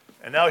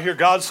And now hear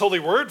God's holy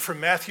word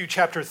from Matthew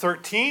chapter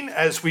 13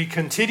 as we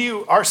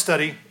continue our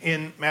study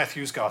in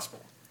Matthew's gospel.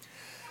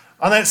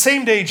 On that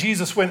same day,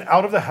 Jesus went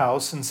out of the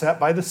house and sat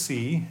by the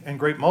sea, and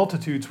great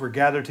multitudes were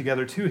gathered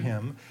together to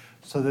him,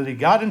 so that he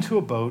got into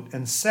a boat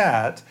and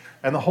sat,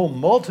 and the whole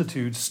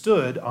multitude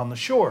stood on the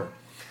shore.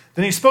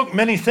 Then he spoke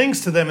many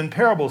things to them in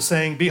parables,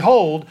 saying,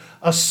 Behold,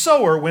 a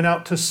sower went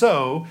out to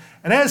sow,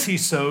 and as he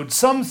sowed,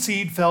 some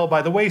seed fell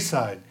by the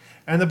wayside,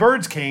 and the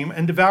birds came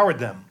and devoured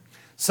them.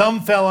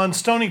 Some fell on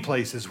stony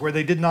places where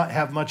they did not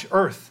have much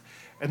earth,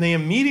 and they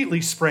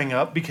immediately sprang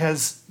up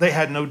because they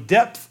had no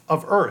depth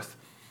of earth.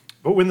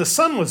 But when the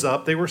sun was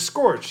up, they were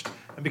scorched,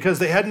 and because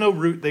they had no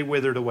root, they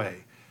withered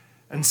away.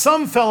 And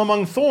some fell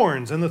among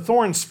thorns, and the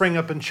thorns sprang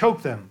up and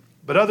choked them.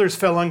 But others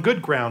fell on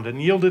good ground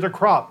and yielded a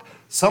crop,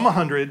 some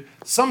 100,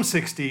 some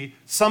 60,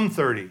 some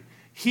 30.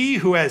 He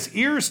who has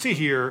ears to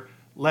hear,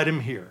 let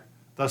him hear.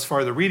 Thus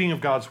far, the reading of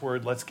God's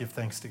word. Let's give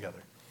thanks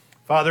together.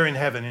 Father in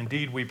heaven,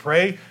 indeed we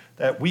pray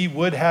that we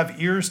would have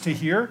ears to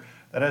hear,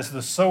 that as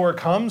the sower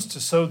comes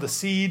to sow the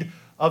seed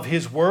of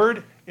his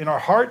word in our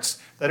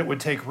hearts, that it would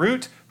take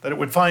root, that it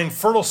would find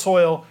fertile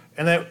soil,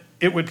 and that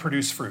it would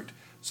produce fruit.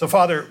 So,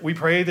 Father, we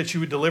pray that you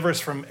would deliver us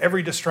from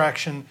every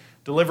distraction,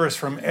 deliver us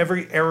from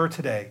every error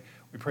today.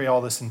 We pray all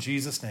this in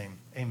Jesus' name.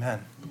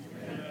 Amen.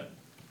 Amen.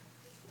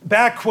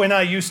 Back when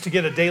I used to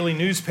get a daily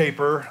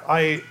newspaper,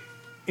 I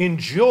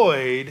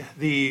enjoyed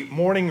the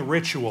morning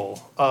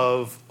ritual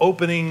of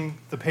opening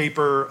the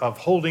paper, of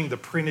holding the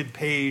printed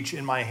page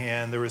in my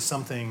hand. There was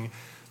something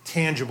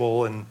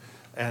tangible and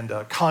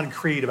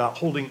concrete about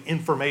holding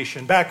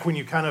information. Back when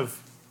you kind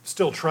of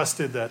still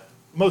trusted that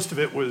most of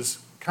it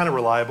was kind of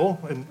reliable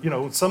and,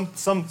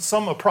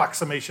 some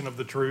approximation of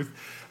the truth.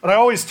 But I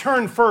always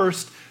turned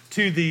first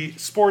to the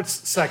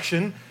sports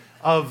section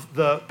of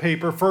the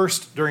paper,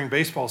 first during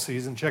baseball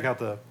season, check out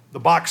the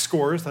box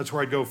scores. That's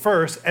where I'd go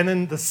first. And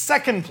then the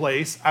second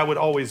place I would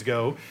always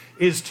go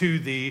is to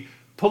the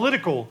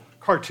political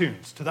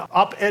cartoons, to the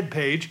op-ed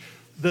page.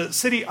 The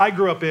city I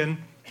grew up in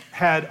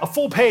had a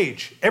full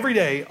page every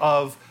day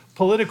of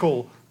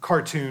political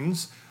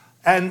cartoons.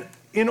 And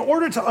in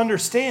order to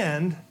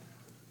understand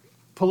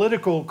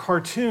political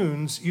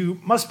cartoons, you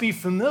must be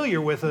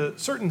familiar with a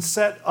certain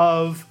set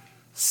of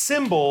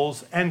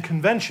symbols and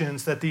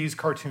conventions that these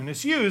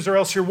cartoonists use, or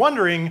else you're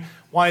wondering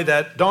why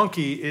that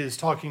donkey is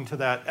talking to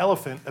that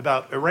elephant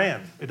about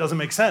Iran. It doesn't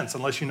make sense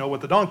unless you know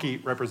what the donkey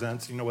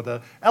represents, you know what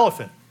the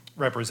elephant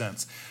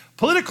represents.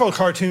 Political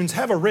cartoons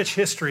have a rich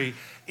history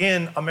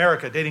in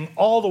America, dating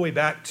all the way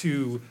back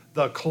to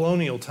the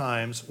colonial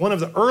times. One of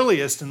the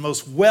earliest and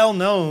most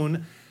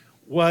well-known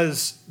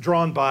was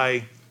drawn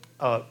by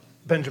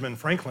Benjamin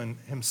Franklin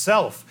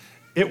himself.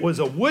 It was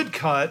a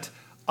woodcut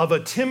of a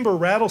timber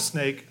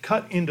rattlesnake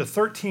cut into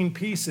 13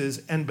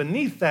 pieces, and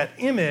beneath that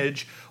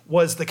image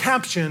was the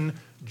caption,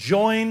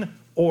 "Join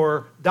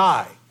or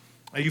Die."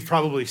 Now, you've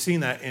probably seen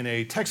that in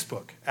a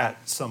textbook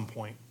at some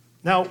point.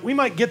 Now, we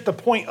might get the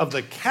point of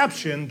the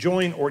caption,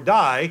 "Join or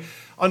Die,"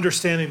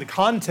 understanding the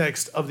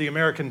context of the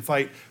American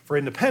fight for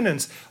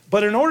independence,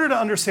 but in order to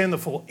understand the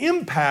full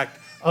impact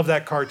of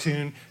that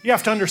cartoon, you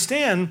have to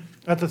understand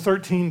that the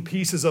 13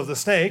 pieces of the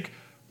snake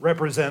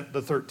represent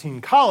the 13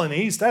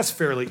 colonies. That's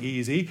fairly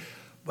easy.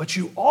 But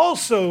you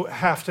also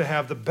have to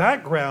have the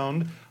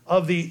background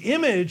of the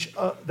image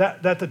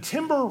that the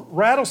timber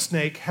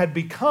rattlesnake had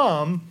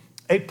become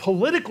a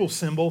political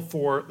symbol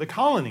for the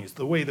colonies.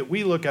 The way that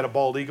we look at a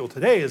bald eagle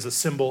today is a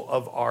symbol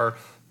of our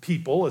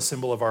people, a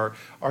symbol of our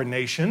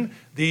nation.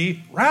 The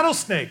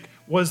rattlesnake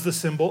was the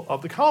symbol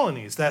of the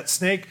colonies. That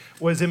snake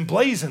was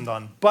emblazoned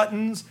on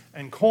buttons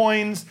and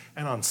coins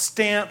and on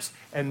stamps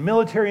and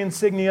military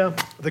insignia,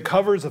 the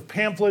covers of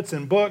pamphlets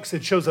and books.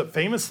 It shows up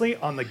famously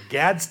on the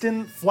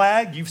Gadsden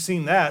flag. You've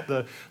seen that,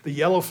 the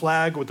yellow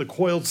flag with the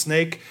coiled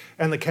snake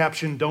and the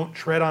caption, "Don't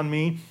tread on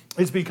me."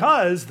 It's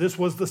because this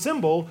was the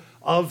symbol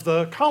of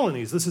the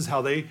colonies. This is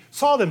how they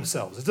saw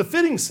themselves. It's a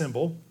fitting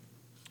symbol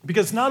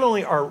because not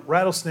only are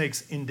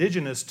rattlesnakes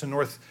indigenous to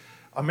North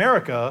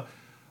America,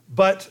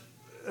 but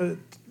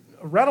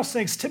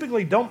rattlesnakes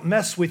typically don't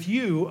mess with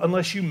you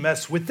unless you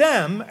mess with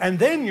them, and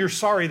then you're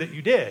sorry that you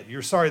did.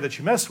 You're sorry that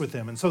you messed with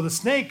them. And so the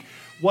snake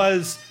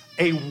was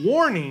a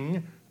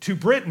warning to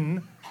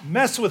Britain,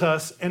 mess with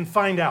us and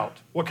find out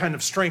what kind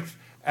of strength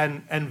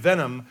and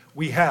venom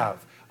we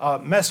have.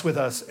 Mess with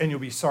us and you'll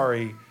be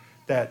sorry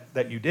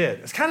that you did.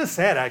 It's kind of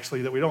sad,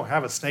 actually, that we don't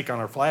have a snake on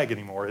our flag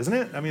anymore, isn't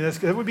it? I mean,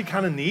 that would be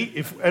kind of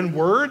neat. And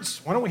words,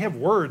 why don't we have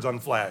words on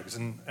flags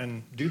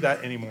and do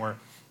that anymore?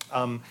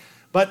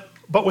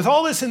 But with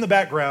all this in the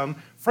background,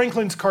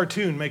 Franklin's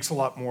cartoon makes a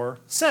lot more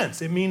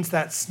sense. It means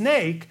that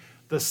snake,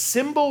 the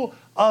symbol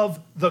of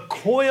the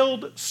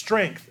coiled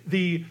strength,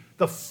 the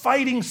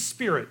fighting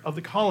spirit of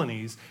the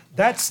colonies,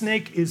 that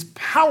snake is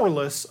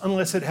powerless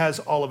unless it has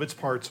all of its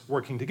parts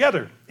working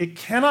together. It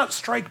cannot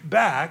strike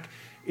back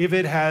if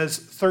it has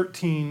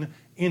 13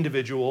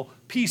 individual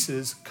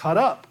pieces cut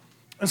up.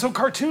 And so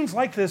cartoons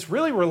like this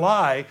really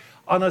rely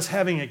on us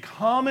having a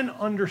common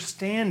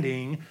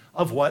understanding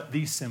of what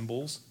these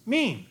symbols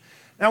mean.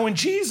 Now, when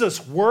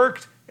Jesus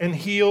worked and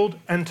healed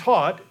and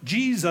taught,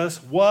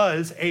 Jesus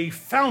was a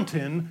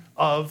fountain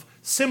of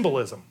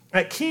symbolism.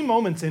 At key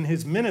moments in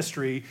his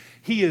ministry,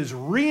 he is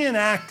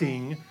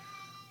reenacting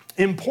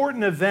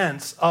important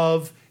events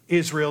of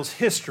Israel's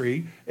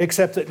history,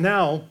 except that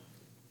now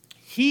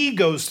he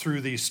goes through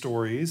these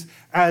stories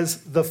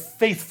as the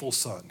faithful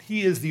son.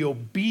 He is the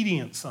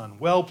obedient son,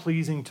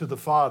 well-pleasing to the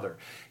Father.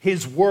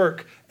 His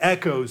work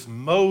echoes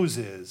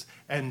Moses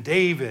and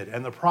David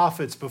and the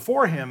prophets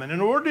before him. And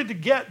in order to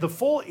get the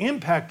full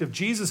impact of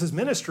Jesus'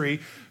 ministry,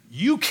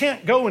 you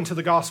can't go into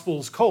the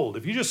Gospels cold.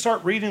 If you just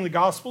start reading the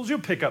Gospels, you'll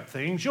pick up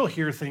things, you'll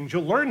hear things,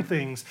 you'll learn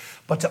things.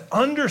 But to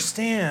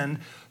understand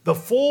the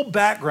full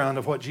background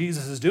of what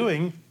Jesus is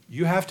doing,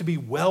 you have to be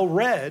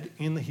well-read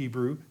in the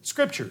Hebrew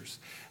Scriptures.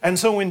 And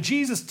so when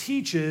Jesus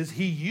teaches,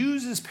 he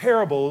uses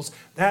parables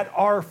that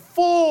are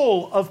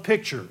full of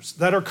pictures,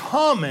 that are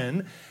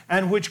common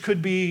and which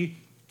could be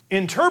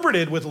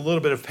interpreted with a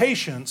little bit of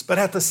patience, but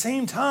at the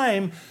same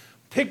time,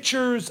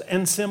 pictures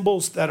and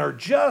symbols that are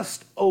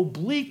just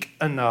oblique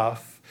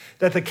enough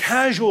that the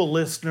casual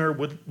listener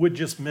would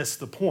just miss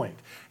the point.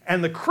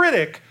 And the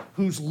critic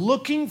who's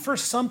looking for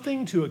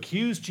something to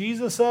accuse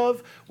Jesus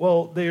of,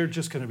 well, they're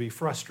just going to be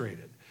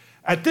frustrated.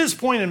 At this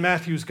point in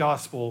Matthew's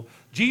gospel,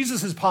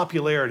 Jesus'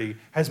 popularity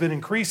has been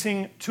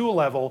increasing to a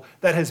level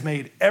that has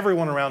made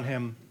everyone around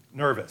him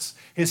nervous.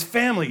 His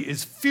family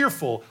is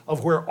fearful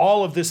of where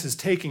all of this is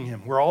taking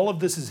him, where all of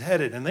this is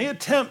headed, and they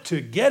attempt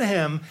to get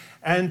him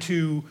and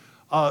to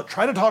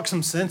try to talk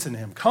some sense into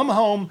him. Come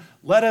home,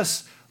 let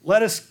us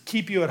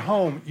keep you at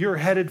home. You're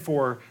headed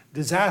for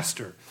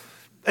disaster.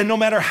 And no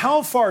matter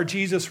how far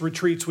Jesus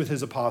retreats with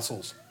his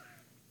apostles,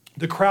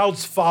 the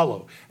crowds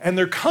follow, and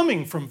they're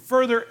coming from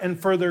further and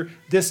further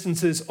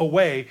distances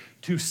away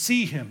to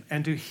see him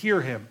and to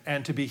hear him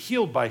and to be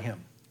healed by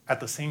him. At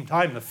the same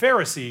time, the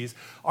Pharisees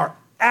are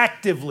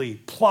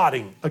actively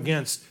plotting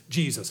against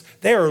Jesus.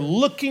 They are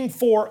looking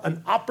for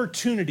an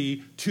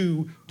opportunity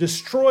to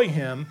destroy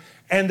him,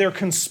 and they're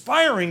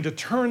conspiring to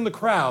turn the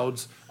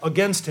crowds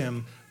against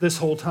him this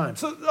whole time.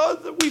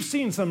 So we've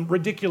seen some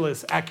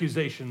ridiculous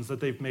accusations that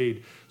they've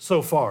made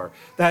so far,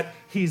 that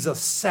he's a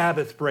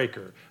Sabbath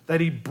breaker, that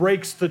he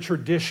breaks the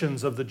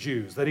traditions of the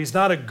Jews, that he's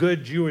not a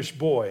good Jewish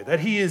boy, that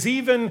he is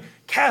even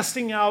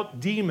casting out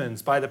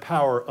demons by the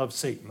power of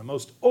Satan, the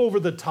most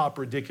over-the-top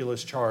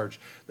ridiculous charge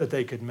that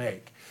they could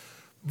make.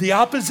 The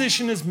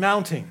opposition is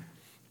mounting,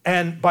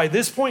 and by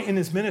this point in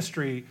his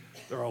ministry,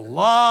 there are a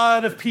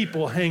lot of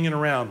people hanging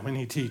around when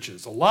he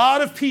teaches, a lot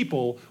of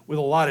people with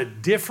a lot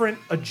of different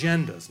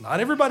agendas. Not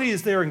everybody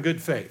is there in good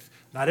faith.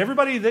 Not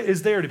everybody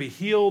is there to be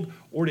healed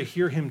or to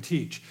hear him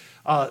teach.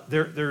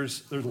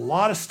 There's a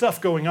lot of stuff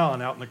going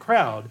on out in the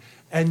crowd,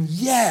 and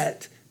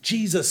yet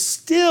Jesus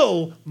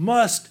still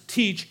must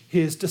teach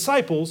his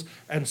disciples,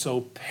 and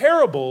so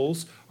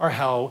parables are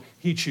how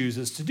he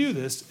chooses to do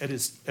this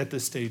at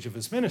this stage of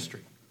his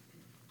ministry.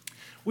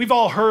 We've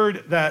all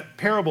heard that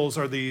parables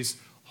are these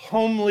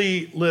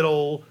homely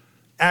little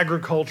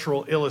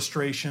agricultural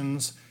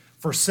illustrations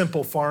for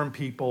simple farm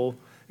people.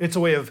 It's a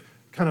way of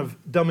kind of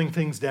dumbing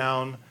things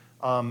down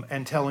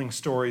and telling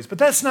stories. But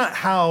that's not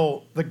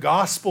how the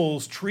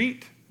Gospels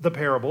treat the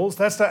parables.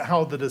 That's not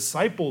how the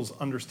disciples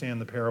understand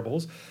the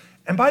parables.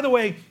 And by the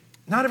way,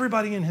 not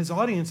everybody in his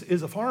audience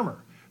is a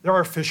farmer. There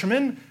are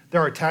fishermen,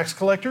 there are tax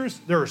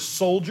collectors, there are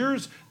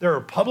soldiers, there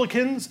are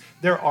publicans,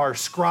 there are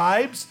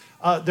scribes,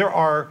 there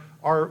are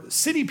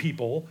city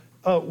people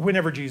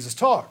whenever Jesus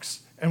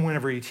talks and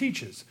whenever he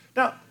teaches.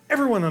 Now,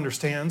 everyone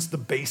understands the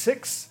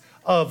basics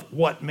of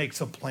what makes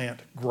a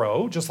plant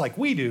grow, just like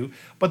we do.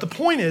 But the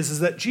point is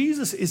that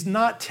Jesus is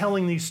not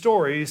telling these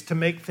stories to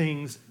make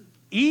things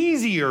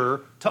easier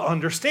to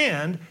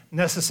understand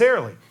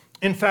necessarily.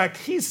 In fact,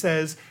 he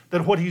says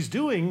that what he's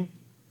doing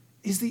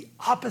is the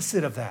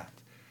opposite of that.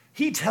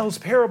 He tells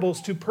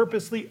parables to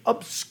purposely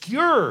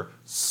obscure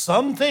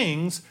some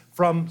things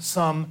from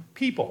some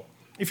people.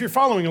 If you're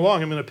following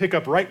along, I'm going to pick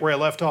up right where I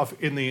left off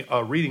in the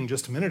reading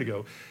just a minute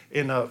ago,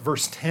 in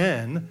verse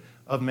 10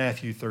 of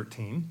Matthew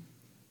 13.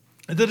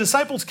 The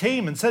disciples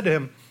came and said to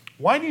him,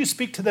 "Why do you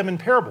speak to them in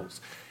parables?"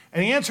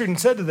 And he answered and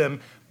said to them,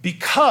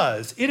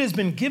 "Because it has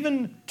been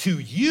given to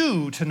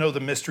you to know the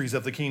mysteries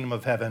of the kingdom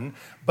of heaven,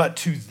 but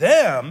to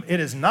them it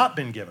has not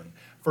been given.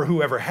 For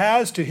whoever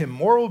has, to him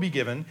more will be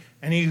given,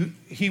 and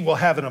he will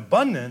have an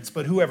abundance,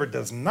 but whoever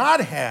does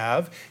not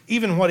have,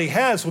 even what he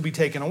has will be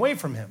taken away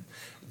from him.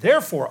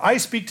 Therefore, I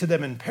speak to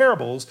them in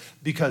parables,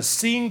 because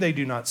seeing they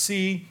do not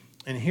see,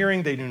 and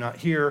hearing they do not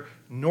hear,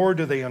 nor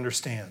do they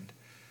understand."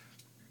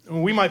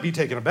 We might be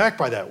taken aback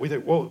by that. We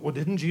think, well,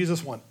 didn't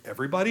Jesus want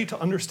everybody to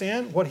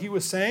understand what he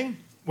was saying?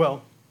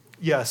 Well,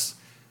 yes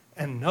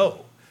and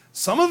no.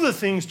 Some of the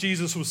things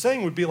Jesus was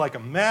saying would be like a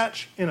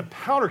match in a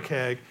powder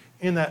keg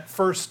in that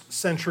first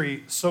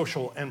century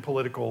social and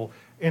political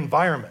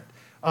environment.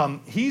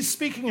 He's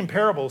speaking in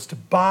parables to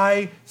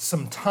buy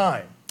some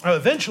time.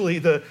 Eventually,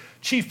 the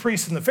chief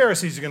priests and the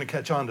Pharisees are going to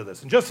catch on to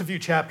this. In just a few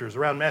chapters,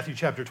 around Matthew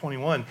chapter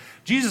 21,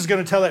 Jesus is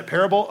going to tell that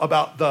parable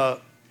about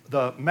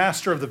the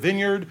master of the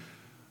vineyard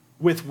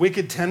with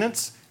wicked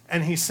tenants,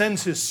 and he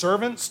sends his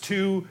servants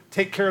to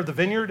take care of the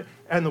vineyard,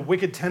 and the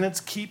wicked tenants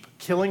keep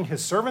killing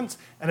his servants,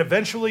 and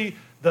eventually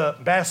the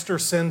master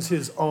sends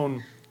his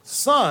own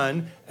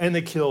son, and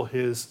they kill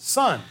his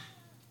son.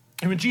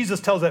 And when Jesus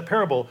tells that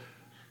parable,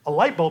 a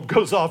light bulb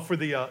goes off for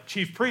the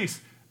chief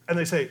priests, and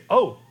they say,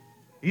 oh,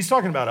 he's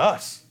talking about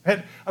us.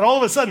 And all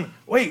of a sudden,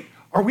 wait,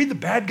 are we the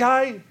bad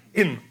guy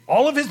in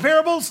all of his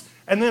parables?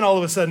 And then all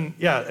of a sudden,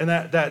 and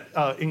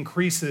that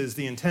increases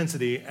the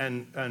intensity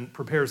and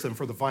prepares them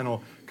for the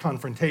final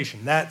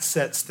confrontation. That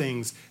sets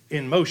things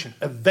in motion.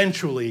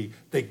 Eventually,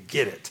 they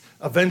get it.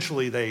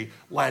 Eventually, they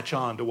latch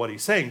on to what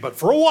he's saying. But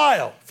for a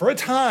while, for a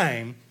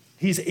time,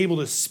 he's able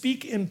to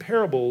speak in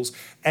parables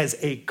as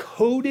a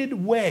coded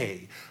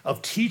way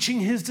of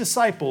teaching his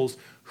disciples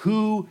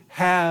who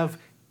have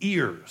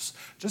ears.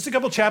 Just a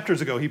couple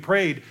chapters ago, he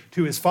prayed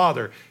to his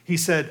Father. He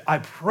said, I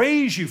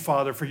praise you,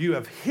 Father, for you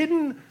have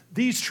hidden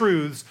these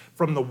truths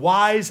from the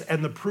wise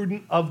and the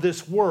prudent of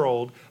this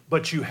world,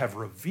 but you have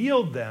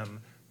revealed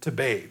them to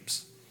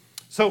babes.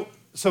 So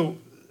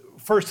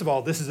first of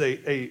all, this is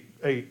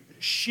a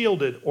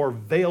shielded or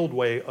veiled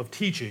way of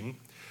teaching.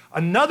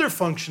 Another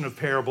function of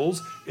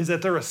parables is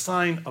that they're a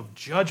sign of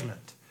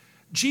judgment.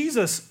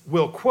 Jesus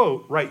will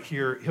quote right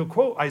here, he'll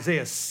quote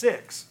Isaiah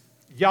 6.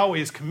 Yahweh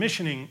is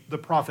commissioning the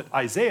prophet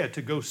Isaiah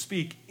to go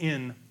speak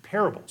in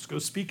parables, go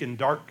speak in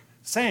dark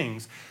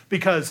sayings,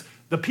 because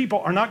the people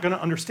are not going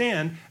to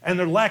understand, and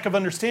their lack of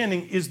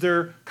understanding is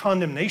their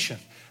condemnation.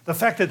 The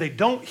fact that they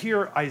don't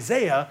hear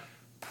Isaiah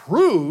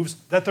proves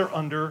that they're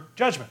under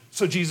judgment.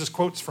 So Jesus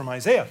quotes from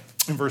Isaiah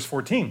in verse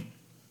 14.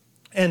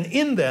 And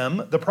in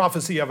them, the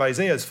prophecy of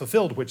Isaiah is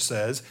fulfilled, which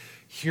says,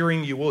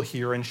 hearing you will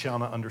hear and shall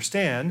not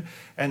understand,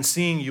 and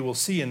seeing you will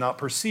see and not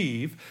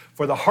perceive.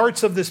 For the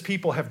hearts of this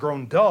people have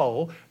grown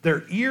dull,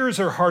 their ears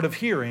are hard of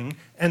hearing,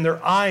 and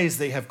their eyes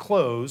they have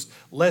closed,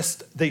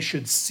 lest they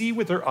should see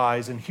with their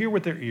eyes and hear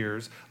with their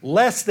ears,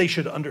 lest they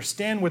should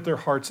understand with their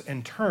hearts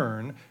and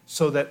turn,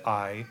 so that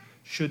I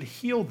should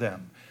heal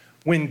them.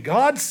 When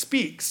God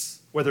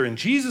speaks, whether in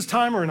Jesus'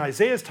 time or in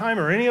Isaiah's time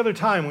or any other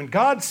time, when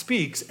God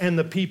speaks and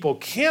the people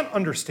can't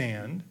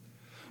understand,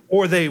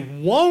 or they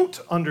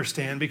won't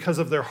understand because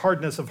of their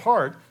hardness of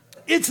heart,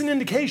 it's an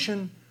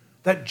indication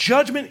that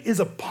judgment is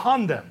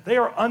upon them. They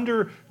are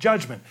under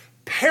judgment.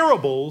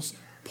 Parables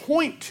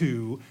point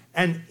to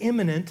an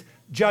imminent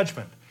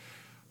judgment.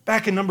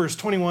 Back in Numbers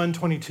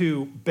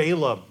 21-22,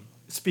 Balaam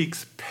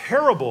speaks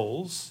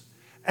parables,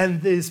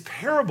 and these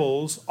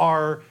parables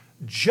are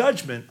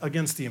judgment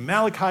against the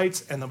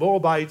Amalekites and the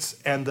Moabites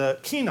and the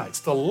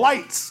Kenites. The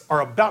lights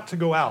are about to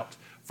go out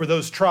for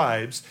those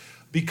tribes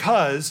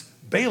because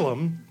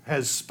Balaam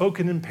has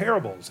spoken in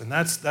parables, and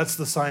that's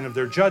the sign of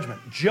their judgment.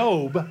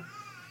 Job,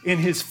 in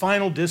his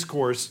final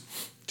discourse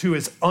to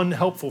his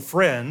unhelpful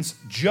friends,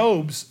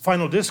 Job's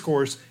final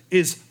discourse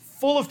is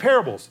full of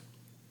parables,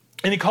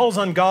 and he calls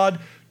on God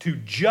to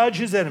judge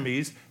his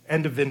enemies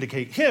and to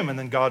vindicate him, and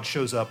then God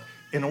shows up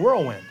in a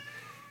whirlwind.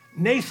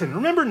 Nathan,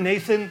 remember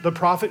Nathan, the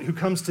prophet who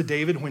comes to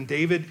David when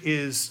David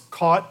is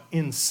caught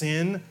in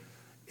sin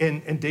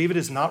and David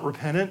is not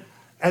repentant?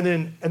 And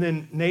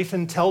then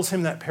Nathan tells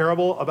him that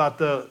parable about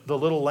the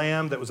little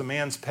lamb that was a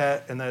man's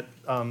pet, and that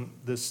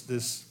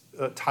this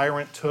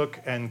tyrant took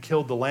and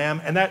killed the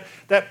lamb. And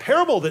that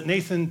parable that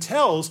Nathan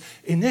tells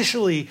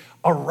initially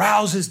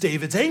arouses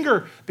David's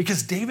anger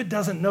because David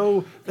doesn't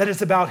know that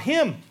it's about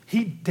him.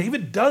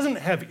 David doesn't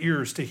have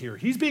ears to hear.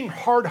 He's being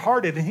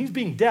hard-hearted and he's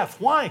being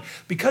deaf. Why?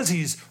 Because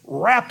he's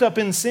wrapped up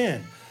in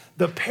sin.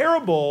 The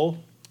parable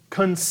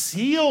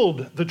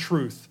concealed the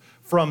truth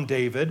from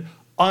David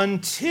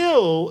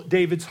until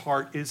David's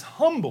heart is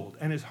humbled.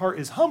 And his heart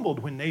is humbled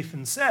when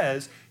Nathan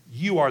says,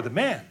 "You are the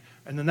man."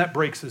 And then that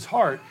breaks his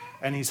heart,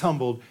 and he's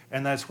humbled,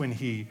 and that's when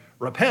he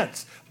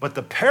repents. But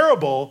the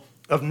parable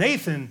of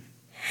Nathan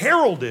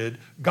heralded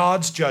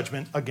God's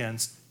judgment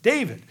against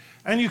David.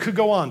 And you could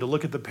go on to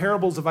look at the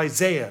parables of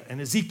Isaiah and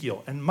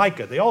Ezekiel and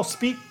Micah. They all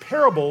speak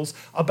parables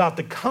about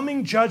the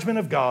coming judgment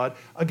of God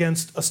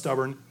against a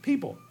stubborn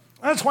people.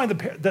 That's why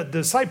the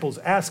disciples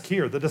ask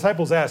here,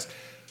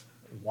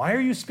 why are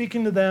you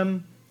speaking to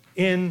them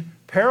in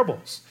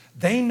parables?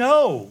 They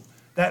know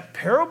that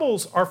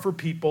parables are for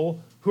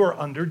people who are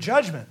under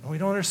judgment. And we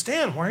don't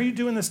understand. Why are you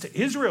doing this to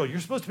Israel? You're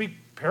supposed to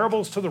speak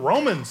parables to the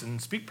Romans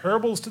and speak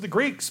parables to the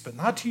Greeks, but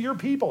not to your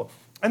people.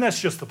 And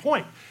that's just the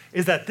point,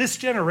 is that this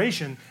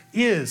generation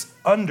is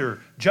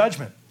under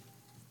judgment.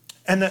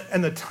 And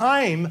the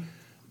time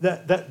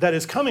that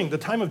is coming, the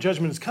time of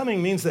judgment is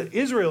coming, means that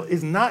Israel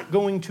is not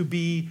going to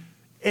be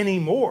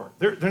anymore.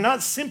 They're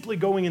not simply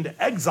going into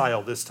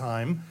exile this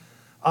time.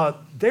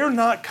 They're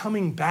not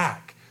coming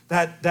back.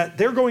 That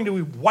they're going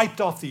to be wiped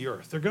off the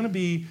earth. They're going to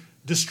be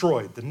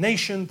destroyed. The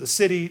nation, the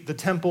city, the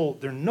temple,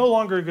 they're no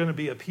longer going to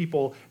be a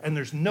people, and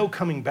there's no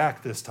coming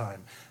back this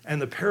time.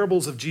 And the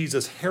parables of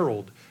Jesus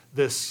herald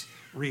this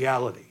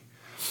reality.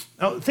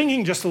 Now,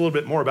 thinking just a little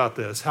bit more about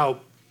this, how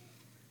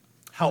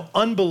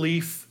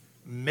unbelief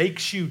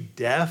makes you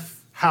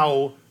deaf,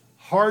 how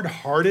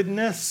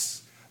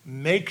hard-heartedness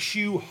makes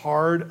you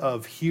hard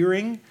of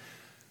hearing.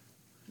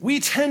 We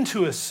tend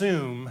to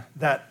assume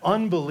that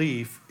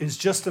unbelief is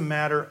just a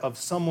matter of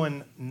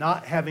someone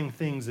not having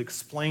things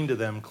explained to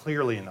them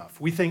clearly enough.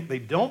 We think they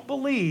don't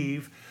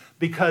believe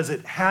because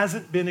it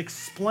hasn't been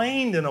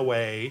explained in a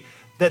way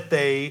that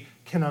they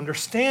can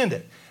understand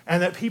it,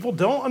 and that people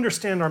don't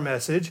understand our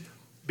message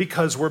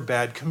because we're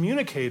bad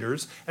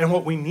communicators, and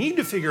what we need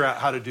to figure out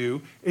how to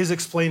do is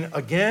explain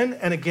again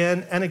and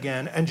again and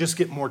again and just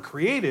get more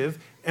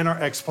creative in our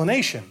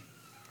explanation.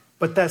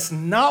 But that's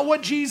not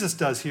what Jesus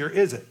does here,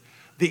 is it?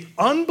 The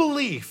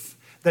unbelief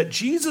that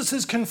Jesus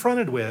is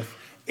confronted with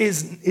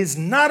is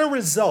not a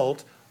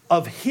result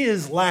of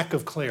his lack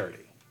of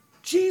clarity.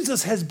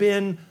 Jesus has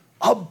been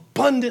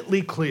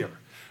abundantly clear.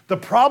 The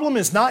problem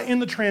is not in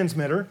the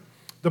transmitter.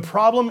 The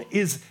problem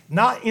is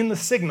not in the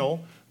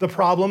signal. The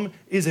problem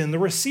is in the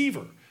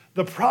receiver.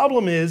 The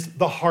problem is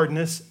the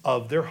hardness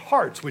of their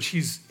hearts, which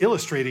he's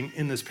illustrating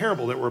in this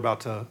parable that we're about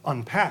to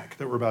unpack,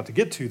 that we're about to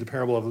get to, the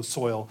parable of the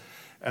soil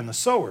and the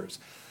sowers.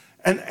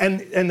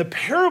 And the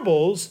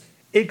parables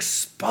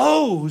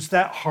expose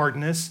that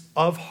hardness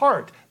of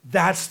heart.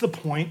 That's the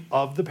point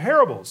of the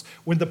parables.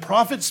 When the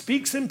prophet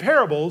speaks in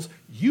parables,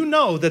 you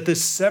know that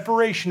this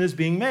separation is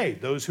being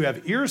made. Those who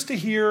have ears to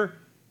hear,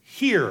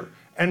 hear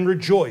and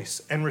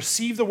rejoice and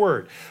receive the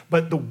word.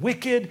 But the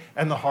wicked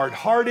and the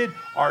hard-hearted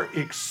are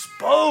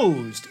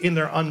exposed in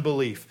their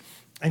unbelief.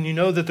 And you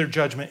know that their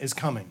judgment is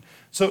coming.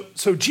 So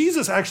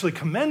Jesus actually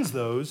commends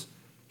those.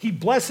 He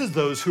blesses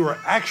those who are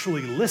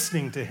actually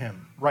listening to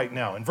him right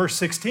now. In verse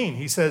 16,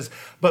 he says,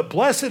 "But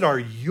blessed are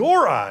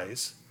your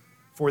eyes,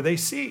 for they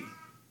see,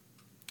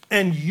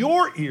 and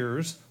your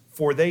ears,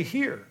 for they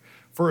hear.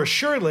 For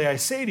assuredly I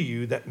say to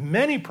you that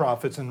many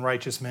prophets and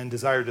righteous men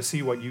desire to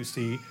see what you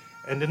see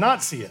and did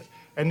not see it,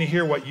 and to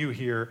hear what you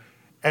hear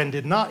and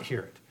did not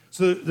hear it."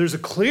 So there's a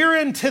clear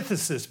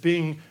antithesis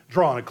being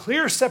drawn, a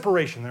clear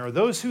separation. There are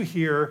those who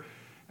hear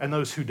and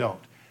those who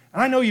don't.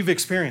 And I know you've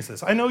experienced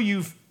this. I know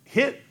you've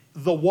hit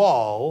the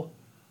wall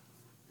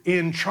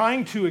in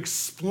trying to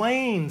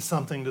explain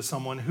something to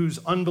someone who's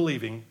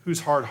unbelieving,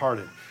 who's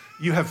hard-hearted.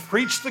 You have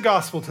preached the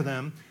gospel to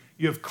them,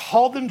 you have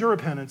called them to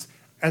repentance,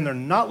 and they're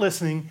not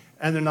listening,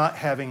 and they're not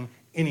having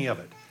any of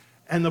it.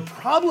 And the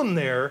problem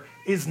there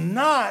is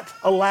not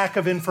a lack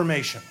of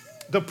information.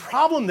 The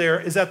problem there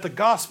is that the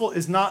gospel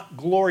is not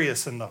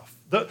glorious enough.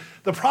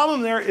 The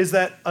problem there is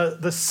that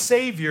the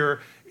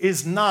Savior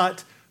is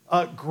not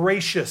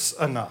gracious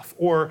enough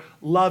or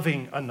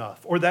loving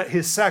enough, or that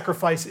his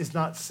sacrifice is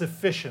not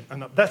sufficient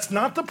enough. That's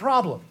not the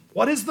problem.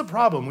 What is the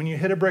problem when you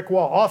hit a brick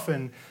wall?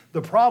 Often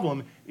the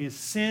problem is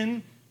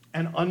sin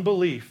and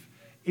unbelief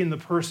in the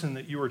person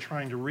that you are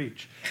trying to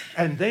reach.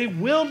 And they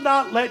will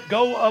not let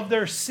go of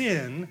their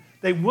sin.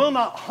 They will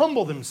not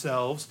humble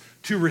themselves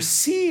to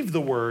receive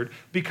the word,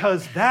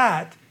 because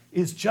that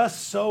is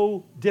just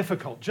so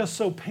difficult, just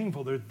so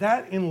painful. They're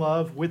that in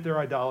love with their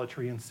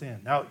idolatry and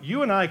sin. Now,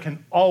 you and I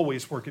can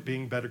always work at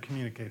being better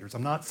communicators.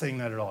 I'm not saying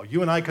that at all.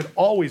 You and I could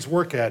always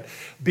work at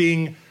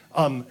being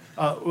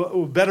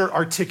better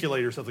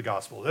articulators of the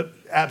gospel.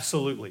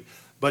 Absolutely.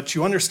 But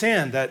you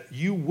understand that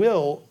you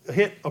will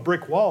hit a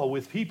brick wall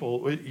with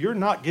people. You're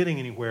not getting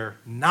anywhere,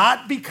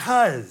 not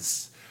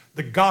because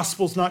the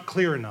gospel's not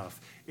clear enough.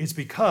 It's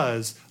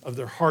because of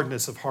their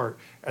hardness of heart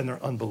and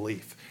their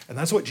unbelief. And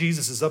that's what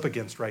Jesus is up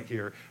against right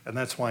here, and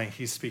that's why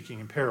he's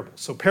speaking in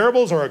parables. So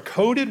parables are a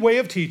coded way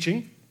of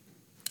teaching.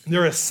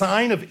 They're a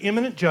sign of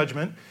imminent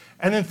judgment.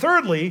 And then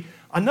thirdly,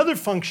 another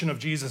function of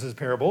Jesus'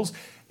 parables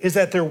is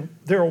that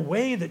they're a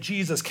way that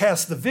Jesus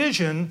casts the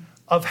vision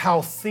of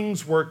how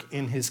things work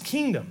in his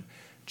kingdom.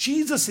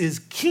 Jesus is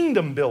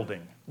kingdom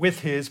building with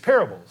his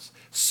parables.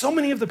 So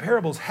many of the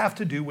parables have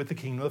to do with the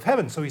kingdom of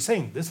heaven. So he's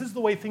saying, this is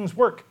the way things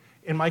work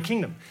in my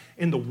kingdom.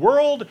 In the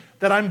world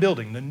that I'm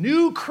building, the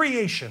new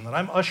creation that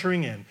I'm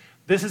ushering in,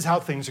 this is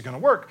how things are going to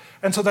work.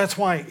 And so that's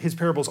why his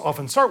parables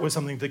often start with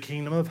something. The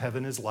kingdom of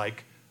heaven is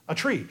like a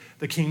tree.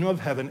 The kingdom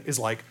of heaven is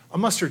like a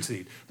mustard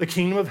seed. The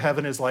kingdom of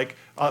heaven is like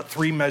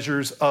 3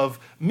 measures of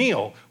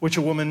meal, which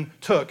a woman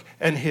took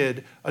and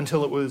hid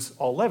until it was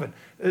all leavened.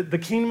 The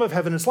kingdom of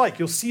heaven is like,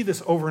 you'll see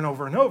this over and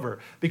over and over,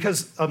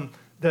 because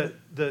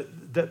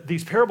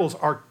these parables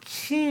are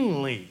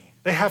kingly.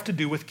 They have to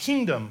do with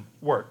kingdom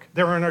work.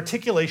 They're an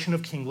articulation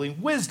of kingly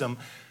wisdom,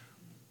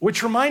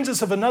 which reminds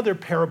us of another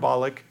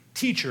parabolic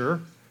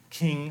teacher,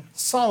 King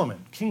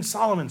Solomon. King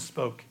Solomon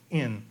spoke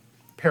in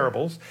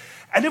parables.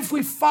 And if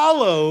we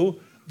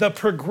follow the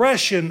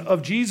progression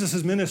of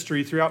Jesus'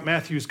 ministry throughout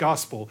Matthew's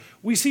gospel,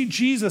 we see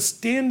Jesus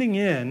standing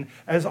in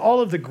as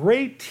all of the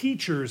great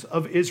teachers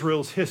of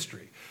Israel's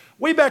history.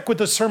 Way back with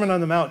the Sermon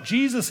on the Mount,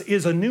 Jesus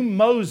is a new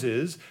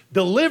Moses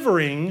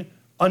delivering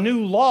a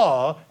new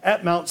law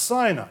at Mount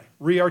Sinai,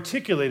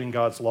 re-articulating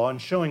God's law and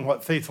showing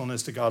what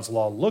faithfulness to God's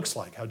law looks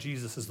like, how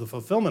Jesus is the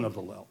fulfillment of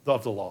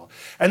the law.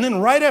 And then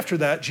right after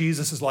that,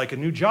 Jesus is like a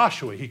new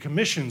Joshua. He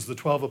commissions the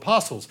 12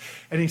 apostles,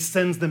 and he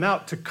sends them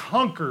out to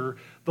conquer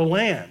the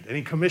land, and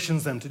he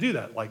commissions them to do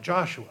that, like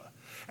Joshua.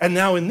 And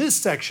now in this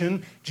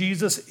section,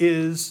 Jesus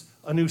is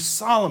a new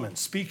Solomon,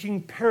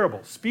 speaking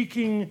parables,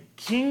 speaking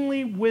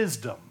kingly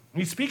wisdom.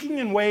 He's speaking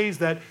in ways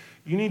that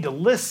You need to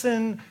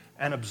listen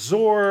and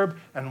absorb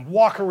and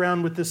walk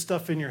around with this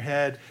stuff in your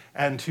head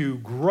and to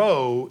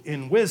grow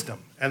in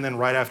wisdom. And then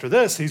right after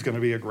this, he's going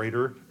to be a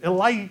greater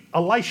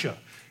Elisha.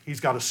 He's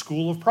got a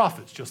school of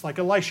prophets, just like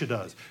Elisha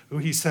does, who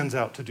he sends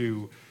out to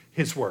do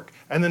his work.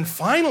 And then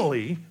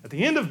finally, at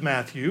the end of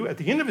Matthew, at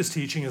the end of his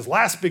teaching, his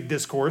last big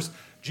discourse,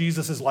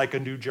 Jesus is like a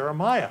new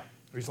Jeremiah.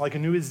 He's like a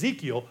new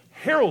Ezekiel,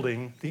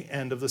 heralding the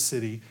end of the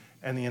city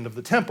and the end of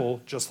the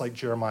temple, just like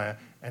Jeremiah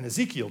and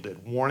Ezekiel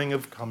did, warning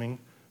of coming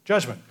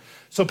judgment.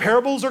 So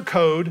parables are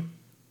code,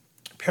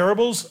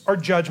 parables are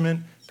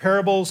judgment,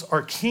 parables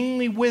are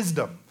kingly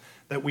wisdom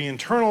that we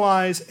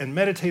internalize and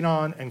meditate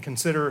on and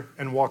consider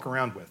and walk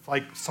around with.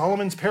 Like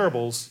Solomon's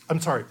Proverbs.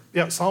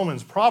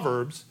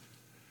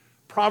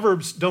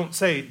 Proverbs don't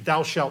say,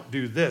 thou shalt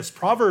do this.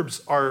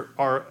 Proverbs are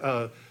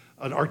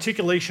an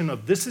articulation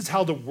of this is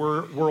how the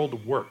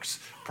world works.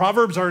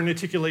 Proverbs are an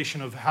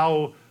articulation of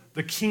how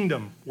the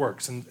kingdom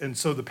works. And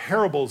so the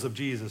parables of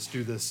Jesus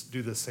do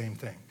the same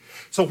thing.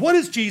 So what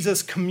is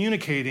Jesus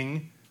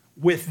communicating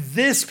with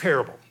this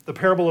parable, the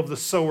parable of the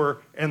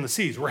sower and the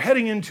seeds? We're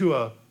heading into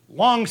a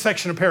long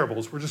section of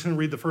parables. We're just going to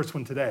read the first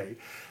one today.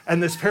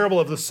 And this parable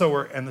of the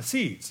sower and the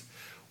seeds.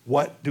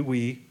 What do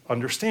we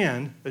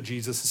understand that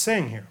Jesus is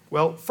saying here?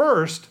 Well,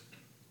 first,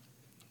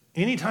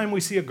 anytime we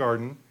see a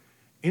garden,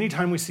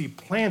 anytime we see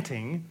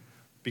planting,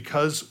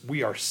 because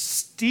we are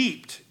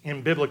steeped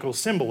in biblical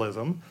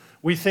symbolism,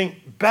 we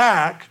think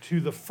back to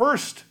the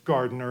first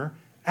gardener,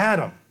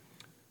 Adam,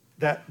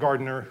 that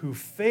gardener who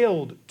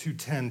failed to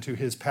tend to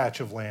his patch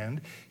of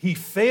land. He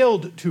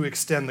failed to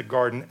extend the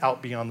garden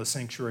out beyond the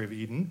sanctuary of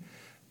Eden.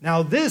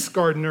 Now this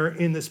gardener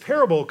in this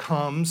parable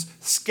comes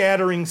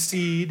scattering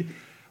seed.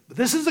 But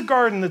this is a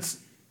garden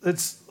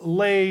that's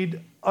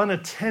laid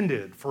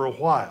unattended for a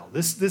while.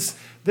 This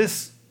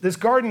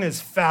garden is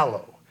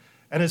fallow,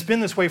 and it's been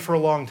this way for a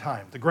long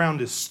time. The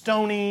ground is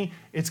stony,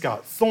 it's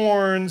got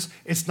thorns,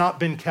 it's not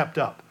been kept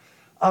up.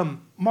 I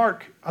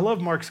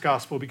love Mark's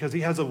gospel because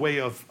he has a way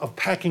of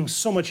packing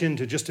so much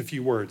into just a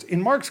few words.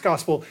 In Mark's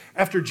gospel,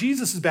 after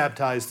Jesus is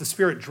baptized, the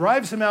Spirit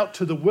drives him out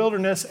to the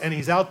wilderness, and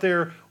he's out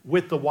there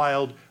with the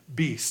wild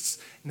beasts.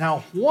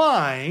 Now,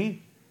 why?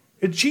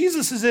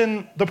 Jesus is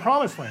in the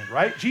promised land,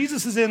 right?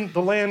 Jesus is in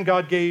the land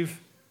God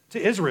gave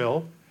to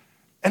Israel,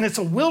 and it's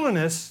a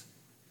wilderness,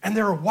 and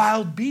there are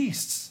wild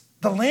beasts.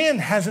 The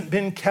land hasn't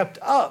been kept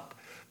up.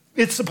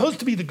 It's supposed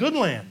to be the good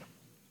land.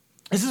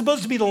 This is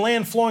supposed to be the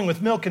land flowing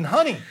with milk and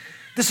honey.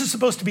 This is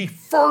supposed to be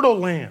fertile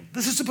land.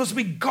 This is supposed to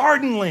be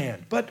garden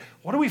land. But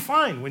what do we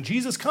find when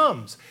Jesus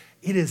comes?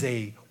 It is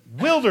a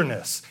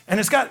wilderness, and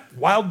it's got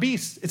wild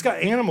beasts. It's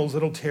got animals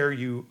that'll tear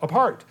you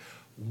apart.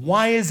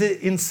 Why is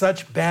it in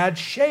such bad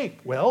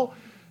shape? Well,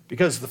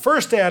 because the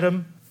first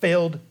Adam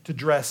failed to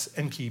dress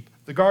and keep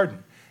the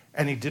garden.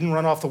 And he didn't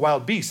run off the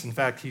wild beasts. In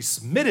fact, he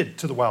submitted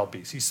to the wild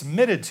beasts. He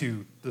submitted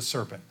to the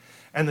serpent.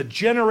 And the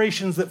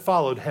generations that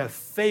followed have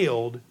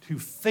failed to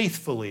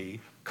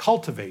faithfully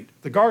cultivate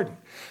the garden.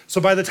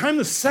 So by the time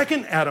the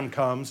second Adam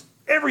comes,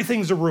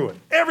 everything's a ruin.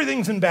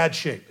 Everything's in bad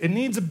shape. It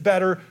needs a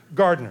better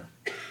gardener.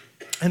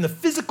 And the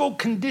physical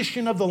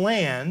condition of the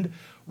land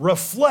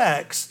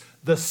reflects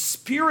the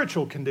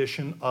spiritual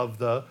condition of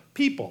the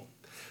people.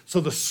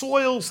 So the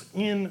soils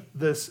in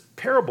this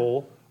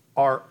parable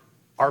are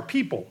our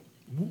people.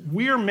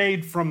 We're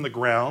made from the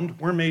ground.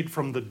 We're made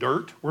from the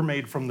dirt. We're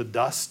made from the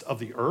dust of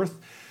the earth.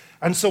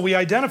 And so we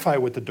identify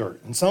with the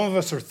dirt. And some of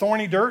us are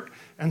thorny dirt,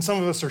 and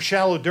some of us are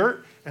shallow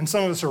dirt, and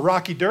some of us are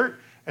rocky dirt,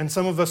 and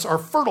some of us are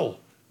fertile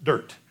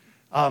dirt.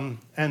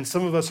 And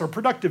some of us are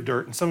productive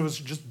dirt, and some of us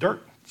are just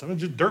dirt. Some of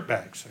us are just dirt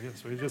bags.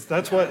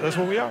 That's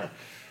what we are.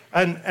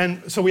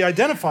 And so we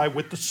identify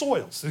with the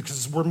soils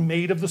because we're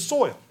made of the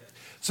soil.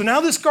 So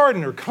now this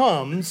gardener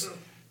comes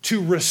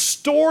to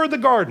restore the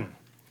garden,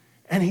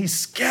 and he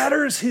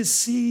scatters his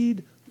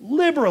seed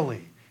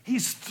liberally.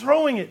 He's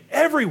throwing it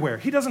everywhere.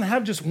 He doesn't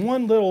have just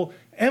one little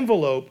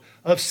envelope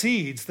of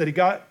seeds that he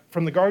got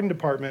from the garden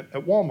department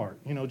at Walmart.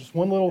 Just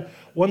one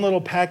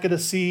little packet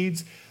of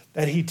seeds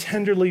that he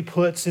tenderly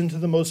puts into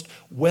the most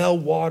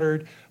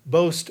well-watered,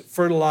 most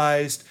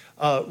fertilized,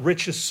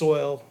 richest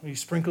soil. He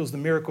sprinkles the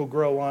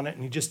Miracle-Gro on it,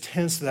 and he just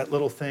tends to that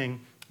little thing.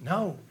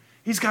 No,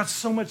 he's got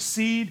so much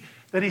seed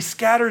that he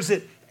scatters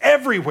it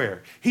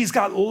everywhere. He's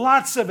got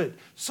lots of it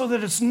so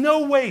that it's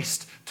no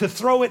waste to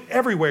throw it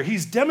everywhere.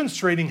 He's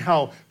demonstrating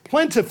how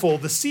plentiful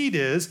the seed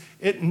is.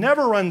 It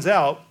never runs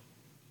out,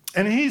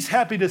 and he's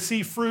happy to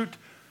see fruit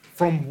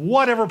from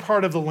whatever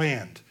part of the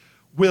land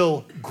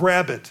will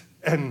grab it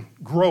and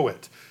grow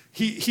it.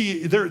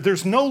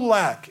 There's no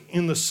lack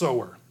in the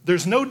sower.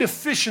 There's no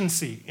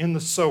deficiency in the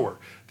sower.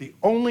 The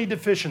only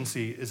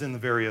deficiency is in the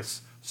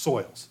various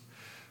soils.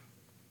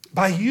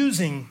 By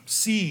using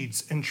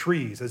seeds and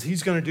trees, as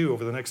he's going to do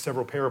over the next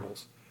several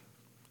parables,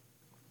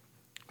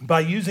 by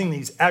using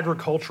these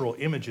agricultural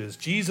images,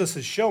 Jesus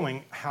is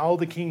showing how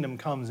the kingdom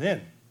comes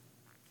in.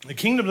 The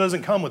kingdom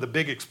doesn't come with a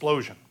big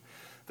explosion.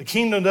 The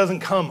kingdom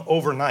doesn't come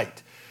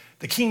overnight.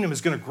 The kingdom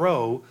is going to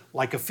grow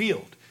like a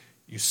field.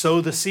 You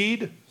sow the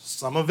seed,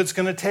 some of it's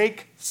going to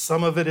take,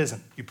 some of it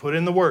isn't. You put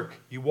in the work,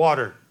 you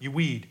water, you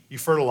weed, you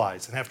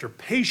fertilize, and after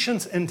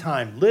patience and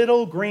time,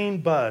 little green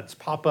buds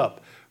pop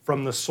up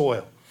from the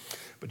soil.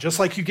 But just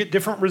like you get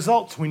different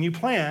results when you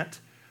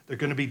plant, there are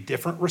going to be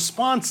different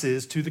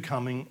responses to the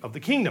coming of the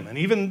kingdom. And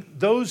even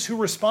those who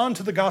respond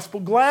to the gospel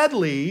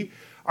gladly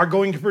are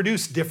going to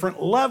produce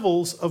different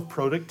levels of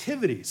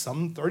productivity,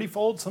 some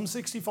 30-fold, some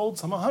 60-fold,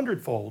 some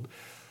 100-fold,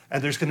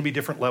 and there's going to be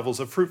different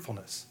levels of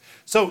fruitfulness.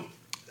 So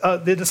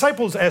the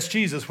disciples asked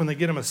Jesus when they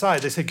get him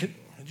aside, they say, could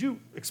you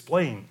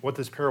explain what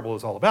this parable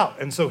is all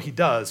about? And so he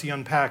does. He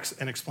unpacks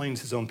and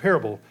explains his own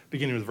parable,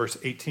 beginning with verse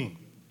 18.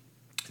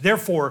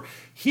 Therefore,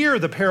 hear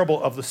the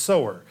parable of the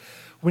sower.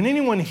 When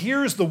anyone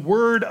hears the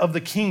word of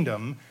the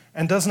kingdom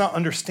and does not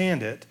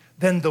understand it,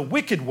 then the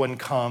wicked one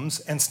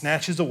comes and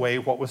snatches away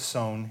what was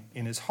sown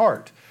in his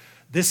heart.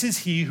 This is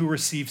he who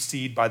receives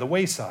seed by the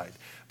wayside.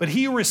 But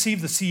he who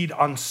received the seed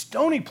on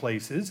stony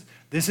places,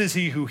 this is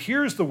he who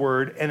hears the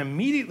word and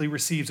immediately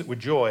receives it with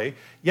joy,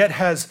 yet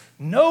has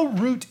no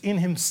root in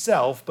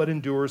himself, but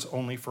endures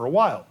only for a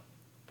while.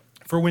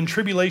 For when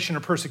tribulation or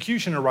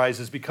persecution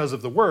arises because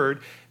of the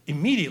word,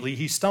 immediately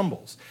he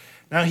stumbles.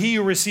 Now he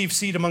who receives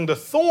seed among the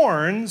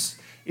thorns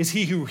is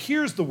he who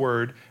hears the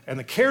word, and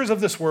the cares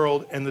of this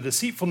world and the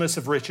deceitfulness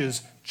of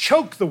riches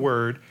choke the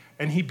word,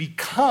 and he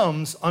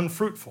becomes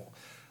unfruitful.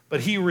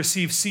 But he who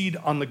receives seed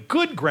on the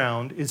good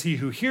ground is he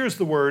who hears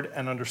the word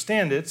and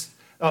understands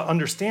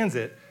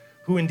it,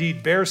 who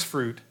indeed bears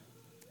fruit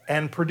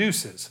and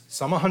produces,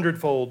 some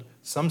 100-fold,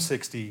 some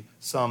 60,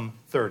 some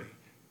 30.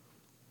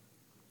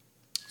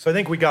 So I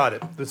think we got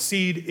it. The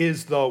seed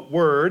is the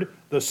word,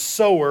 the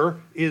sower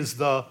is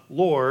the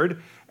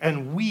Lord,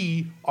 and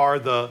we are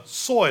the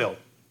soil.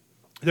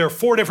 There are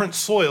 4 different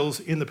soils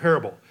in the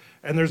parable,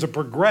 and there's a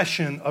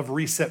progression of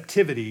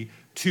receptivity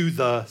to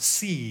the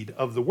seed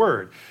of the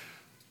word.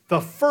 The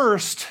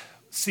first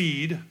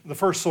seed, the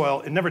first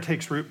soil, it never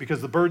takes root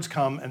because the birds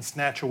come and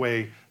snatch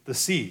away the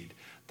seed.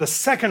 The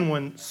second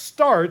one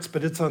starts,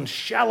 but it's on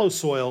shallow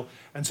soil,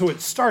 and so it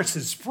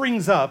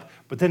springs up,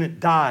 but then it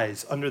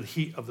dies under the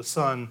heat of the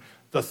sun.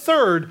 The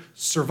third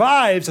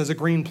survives as a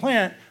green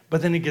plant,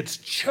 but then it gets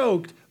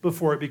choked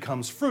before it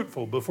becomes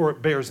fruitful, before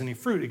it bears any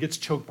fruit. It gets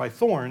choked by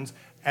thorns,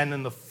 and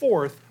then the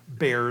fourth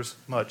bears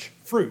much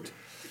fruit.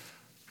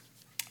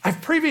 I've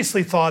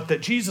previously thought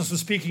that Jesus was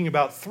speaking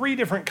about 3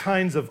 different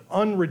kinds of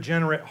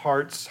unregenerate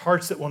hearts,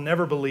 hearts that will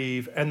never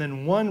believe, and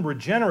then one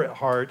regenerate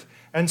heart.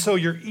 And so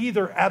you're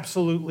either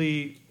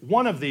absolutely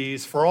one of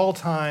these for all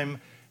time,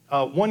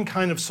 one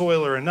kind of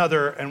soil or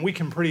another, and we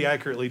can pretty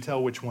accurately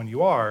tell which one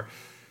you are.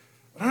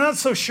 But I'm not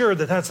so sure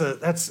that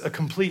that's a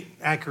complete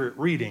accurate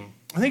reading.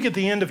 I think at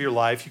the end of your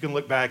life, you can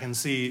look back and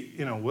see,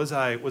 was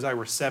I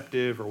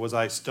receptive or was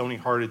I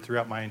stony-hearted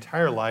throughout my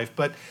entire life?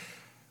 But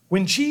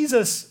when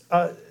Jesus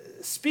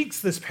speaks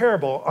this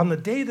parable, on the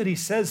day that he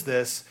says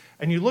this,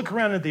 and you look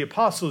around at the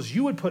apostles,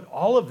 you would put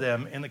all of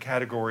them in the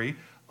category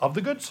of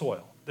the good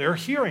soil. They're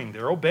hearing,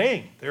 they're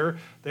obeying,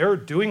 they're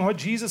doing what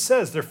Jesus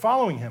says, they're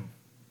following him.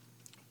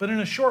 But in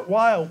a short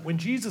while, when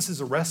Jesus is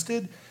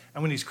arrested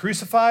and when he's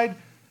crucified,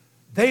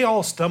 they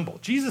all stumble.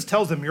 Jesus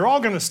tells them, you're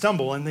all going to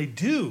stumble, and they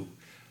do.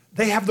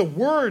 They have the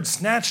word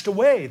snatched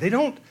away. They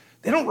don't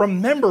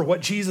remember what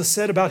Jesus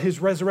said about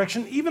his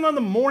resurrection. Even on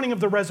the morning of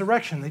the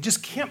resurrection, they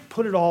just can't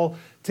put it all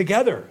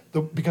together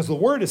because the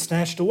word is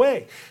snatched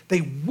away.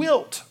 They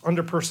wilt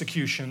under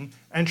persecution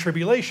and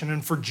tribulation.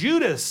 And for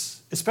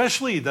Judas,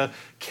 especially, the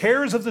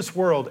cares of this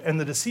world and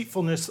the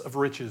deceitfulness of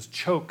riches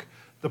choke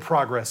the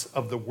progress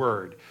of the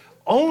word.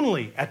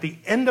 Only at the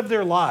end of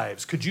their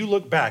lives could you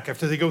look back,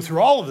 after they go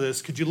through all of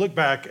this, could you look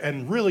back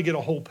and really get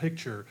a whole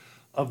picture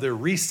of their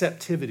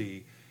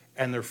receptivity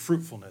and their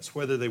fruitfulness,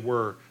 whether they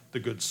were the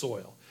good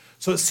soil.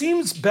 So it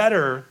seems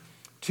better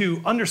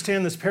to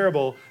understand this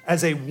parable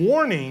as a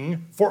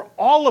warning for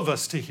all of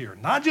us to hear,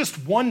 not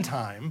just one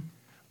time,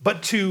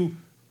 but to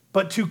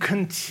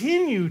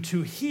continue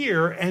to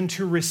hear and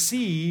to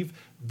receive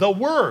the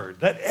word.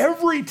 That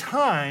every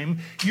time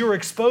you're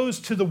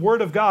exposed to the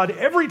word of God,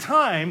 every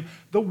time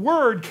the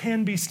word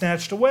can be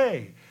snatched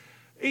away.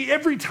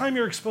 Every time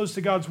you're exposed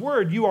to God's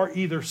word, you are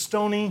either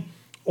stony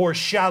or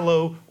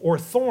shallow or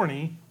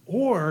thorny,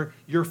 or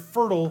you're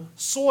fertile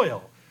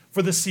soil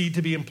for the seed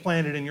to be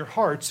implanted in your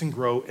hearts and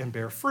grow and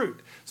bear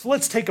fruit. So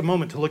let's take a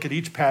moment to look at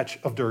each patch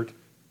of dirt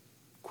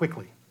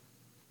quickly.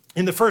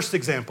 In the first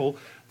example,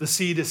 the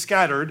seed is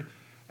scattered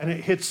and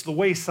it hits the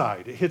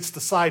wayside, it hits the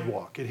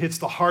sidewalk, it hits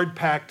the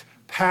hard-packed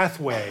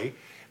pathway,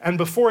 and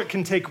before it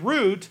can take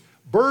root,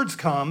 birds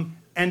come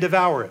and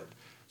devour it.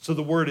 So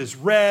the word is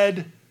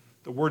read,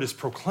 the word is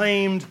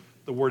proclaimed,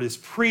 the word is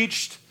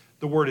preached,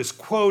 the word is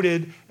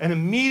quoted, and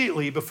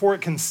immediately before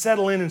it can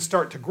settle in and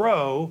start to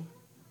grow,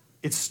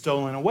 it's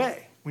stolen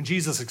away. When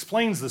Jesus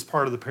explains this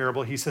part of the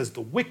parable, he says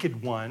the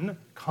wicked one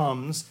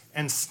comes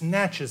and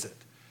snatches it.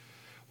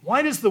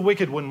 Why does the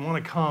wicked one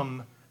want to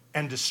come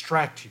and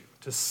distract you,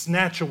 to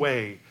snatch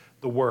away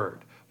the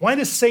word? Why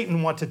does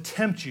Satan want to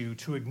tempt you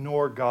to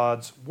ignore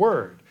God's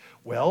word?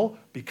 Well,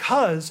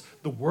 because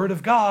the Word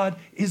of God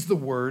is the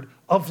Word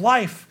of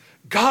life.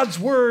 God's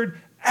Word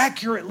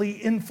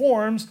accurately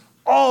informs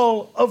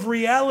all of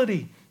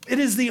reality. It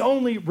is the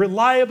only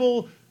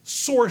reliable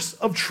source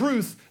of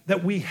truth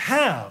that we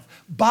have.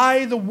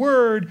 By the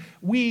Word,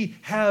 we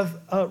have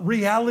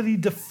reality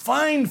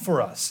defined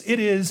for us. It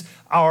is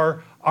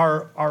our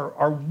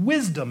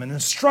wisdom and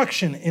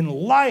instruction in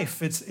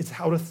life. It's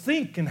how to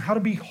think and how to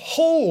be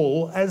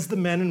whole as the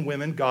men and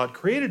women God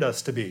created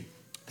us to be.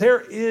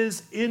 There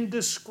is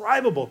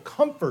indescribable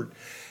comfort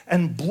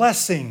and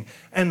blessing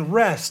and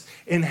rest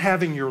in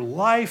having your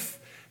life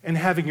and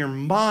having your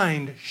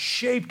mind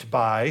shaped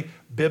by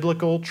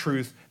biblical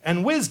truth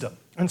and wisdom.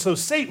 And so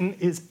Satan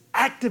is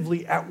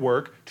actively at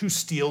work to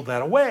steal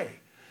that away.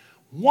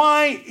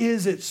 Why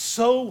is it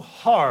so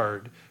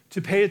hard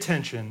to pay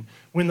attention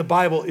when the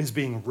Bible is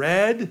being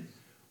read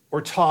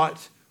or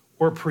taught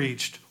or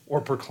preached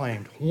or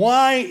proclaimed?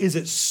 Why is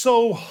it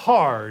so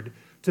hard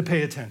to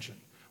pay attention?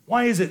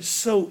 Why is it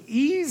so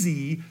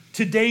easy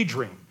to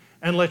daydream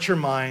and let your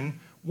mind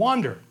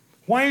wander?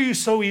 Why are you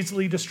so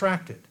easily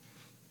distracted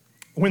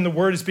when the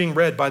word is being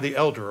read by the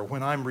elder or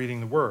when I'm reading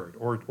the word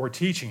or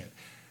teaching it?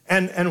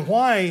 And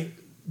why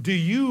do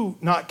you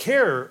not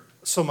care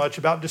so much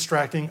about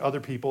distracting other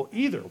people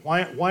either?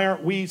 Why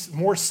aren't we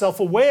more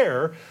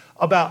self-aware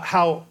about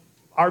how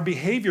our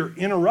behavior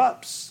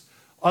interrupts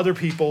other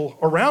people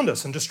around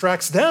us and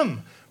distracts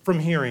them from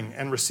hearing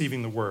and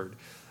receiving the word?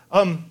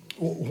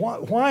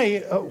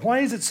 Why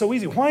is it so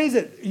easy? Why is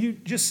it you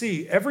just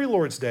see every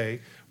Lord's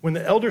Day when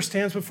the elder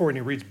stands before and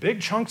he reads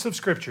big chunks of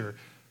scripture,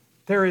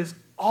 there is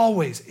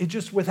always, it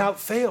just without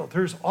fail,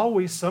 there's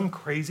always some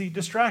crazy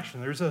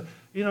distraction. There's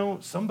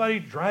somebody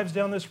drives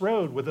down this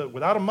road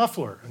without a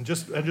muffler and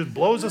just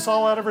blows us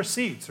all out of our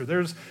seats. Or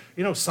there's,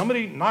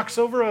 somebody knocks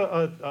over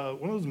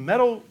one of those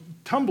metal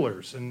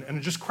tumblers and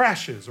it just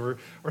crashes. Or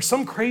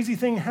some crazy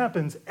thing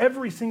happens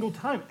every single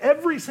time.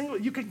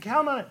 You can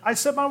count on it. I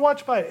set my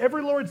watch by it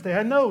every Lord's Day.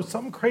 I know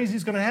something crazy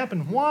is going to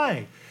happen.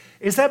 Why?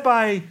 Is that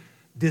by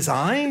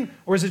design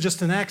or is it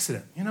just an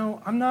accident?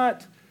 I'm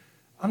not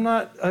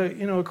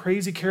a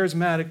crazy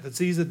charismatic that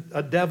sees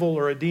a devil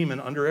or a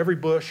demon under every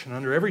bush and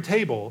under every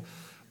table,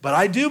 but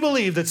I do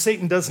believe that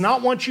Satan does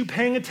not want you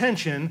paying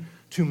attention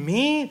to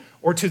me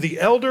or to the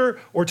elder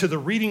or to the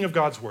reading of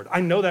God's word.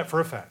 I know that for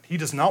a fact. He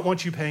does not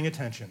want you paying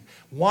attention.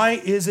 Why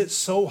is it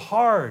so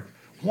hard?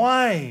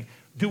 Why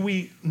do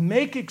we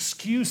make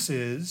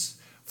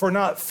excuses for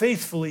not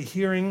faithfully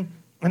hearing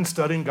and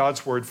studying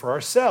God's word for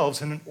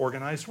ourselves in an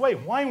organized way?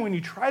 Why, when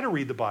you try to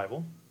read the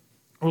Bible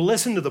or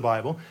listen to the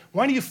Bible,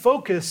 why do you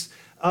focus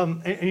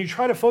and you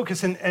try to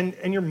focus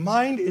and your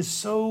mind is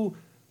so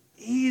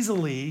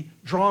easily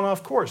drawn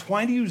off course?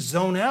 Why do you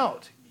zone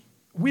out?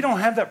 We don't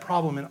have that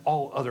problem in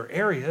all other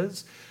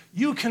areas.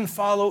 You can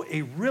follow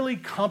a really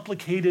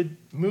complicated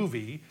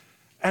movie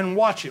and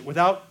watch it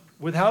without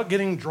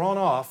getting drawn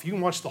off. You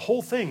can watch the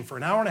whole thing for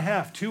an hour and a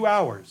half, 2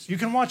 hours. You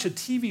can watch a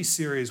TV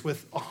series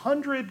with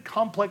 100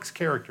 complex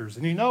characters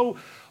and you know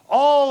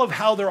all of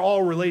how they're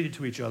all related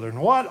to each other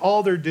and what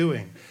all they're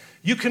doing.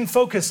 You can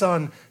focus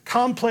on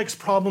complex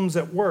problems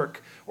at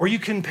work, or you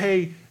can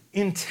pay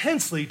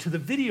intensely to the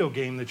video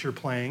game that you're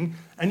playing,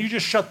 and you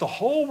just shut the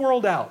whole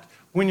world out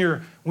when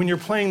you're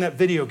playing that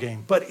video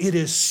game. But it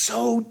is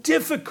so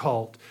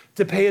difficult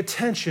to pay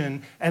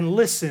attention and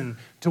listen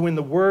to when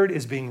the word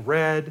is being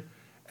read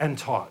and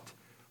taught.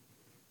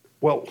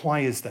 Well, why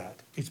is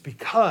that? It's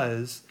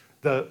because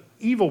the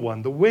evil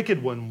one, the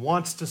wicked one,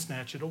 wants to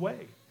snatch it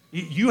away.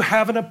 You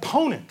have an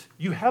opponent.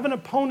 You have an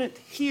opponent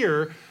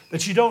here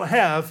that you don't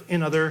have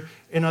in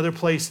other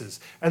places.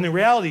 And the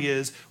reality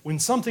is, when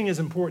something is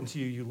important to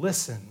you, you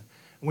listen.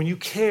 When you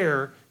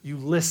care, you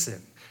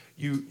listen.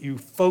 You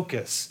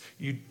focus.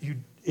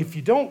 If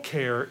you don't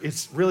care,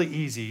 it's really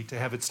easy to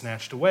have it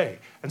snatched away.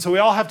 And so we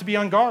all have to be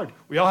on guard.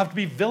 We all have to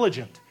be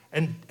vigilant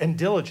and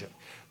diligent.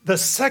 The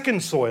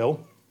second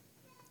soil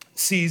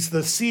sees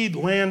the seed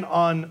land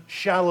on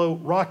shallow,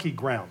 rocky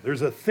ground.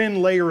 There's a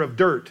thin layer of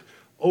dirt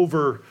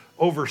over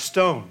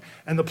stone,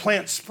 and the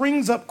plant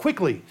springs up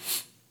quickly.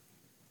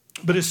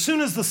 But as soon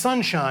as the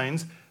sun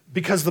shines,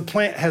 because the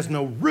plant has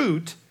no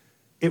root,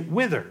 it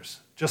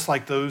withers, just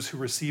like those who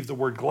receive the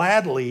word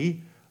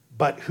gladly,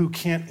 but who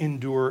can't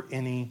endure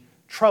any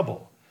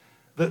trouble.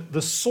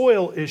 The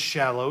soil is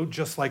shallow,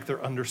 just like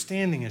their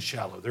understanding is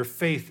shallow. Their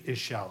faith is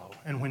shallow.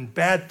 And when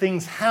bad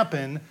things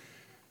happen,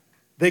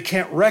 they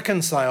can't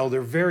reconcile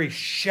their very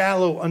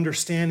shallow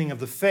understanding of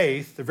the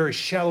faith, their very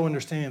shallow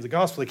understanding of the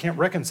gospel. They can't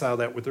reconcile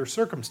that with their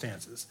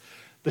circumstances.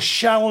 The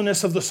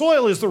shallowness of the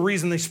soil is the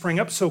reason they spring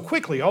up so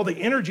quickly. All the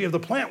energy of the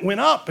plant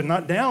went up and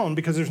not down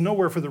because there's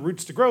nowhere for the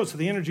roots to grow, so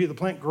the energy of the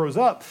plant grows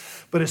up.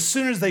 But as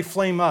soon as they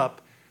flame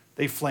up,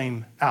 they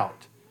flame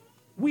out.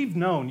 You've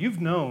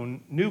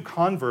known new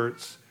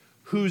converts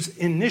whose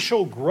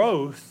initial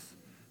growth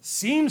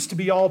seems to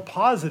be all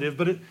positive,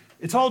 but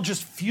it's all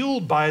just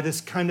fueled by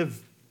this kind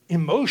of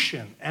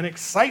emotion and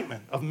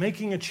excitement of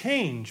making a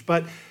change.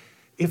 But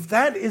if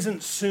that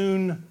isn't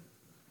soon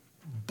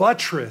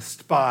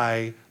buttressed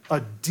by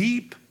a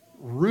deep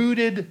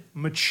rooted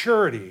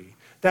maturity,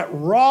 that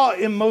raw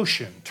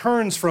emotion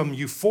turns from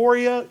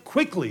euphoria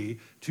quickly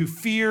to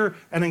fear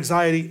and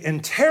anxiety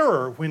and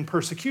terror when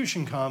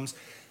persecution comes,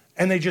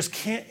 and they just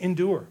can't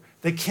endure.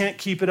 They can't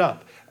keep it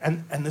up.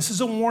 And this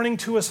is a warning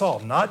to us all,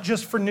 not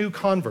just for new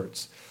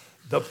converts.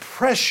 The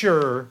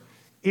pressure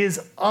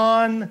is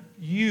on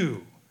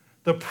you.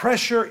 The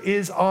pressure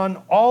is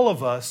on all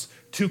of us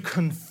to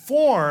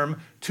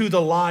conform to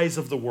the lies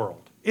of the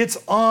world. It's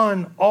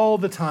on all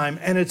the time,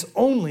 and it's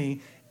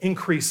only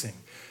increasing.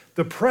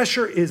 The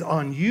pressure is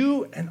on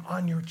you and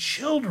on your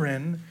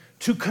children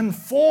to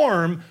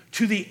conform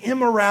to the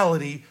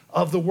immorality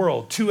of the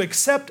world, to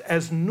accept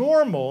as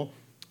normal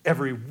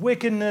every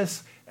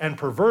wickedness and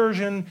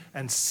perversion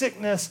and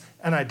sickness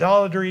and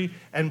idolatry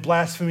and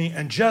blasphemy,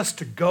 and just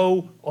to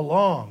go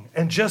along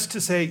and just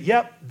to say,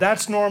 yep,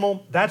 that's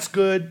normal, that's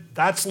good,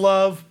 that's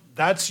love,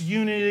 that's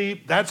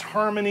unity, that's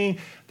harmony,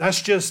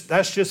 that's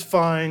just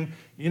fine.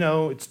 You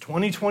know, it's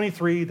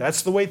 2023,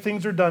 that's the way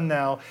things are done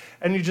now.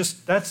 And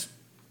that's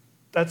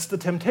the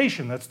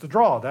temptation, that's the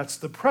draw, that's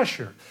the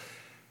pressure.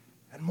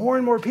 And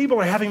more people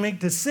are having to make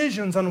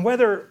decisions on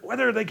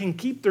whether they can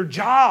keep their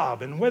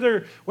job, and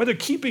whether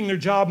keeping their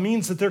job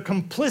means that they're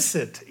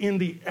complicit in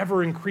the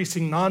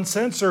ever-increasing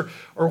nonsense, or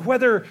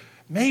whether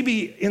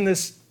maybe in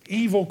this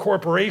evil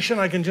corporation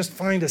I can just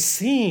find a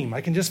seam, I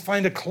can just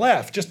find a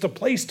cleft, just a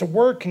place to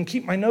work and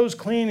keep my nose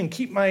clean and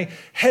keep my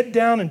head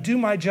down and do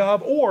my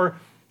job, or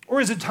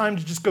is it time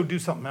to just go do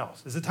something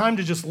else? Is it time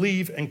to just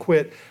leave and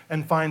quit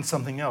and find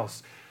something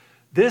else?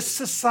 This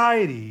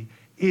society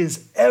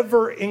is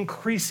ever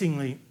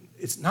increasingly,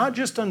 it's not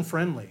just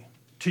unfriendly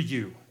to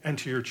you and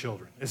to your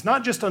children. It's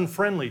not just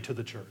unfriendly to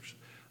the church.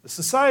 The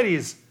society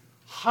is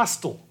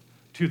hostile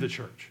to the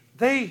church.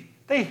 They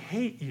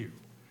hate you.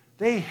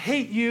 They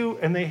hate you,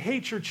 and they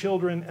hate your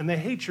children, and they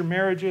hate your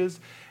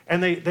marriages,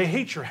 and they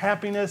hate your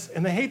happiness,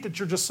 and they hate that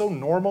you're just so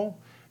normal,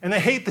 and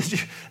they hate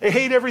they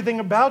hate everything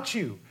about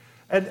you.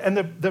 And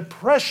the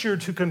pressure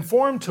to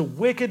conform to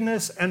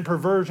wickedness and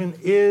perversion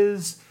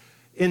is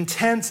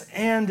intense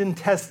and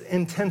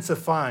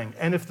intensifying.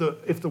 And if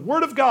the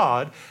word of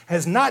God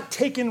has not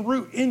taken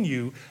root in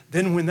you,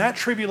 then when that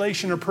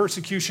tribulation or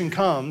persecution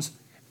comes,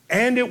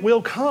 and it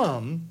will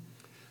come,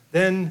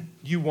 then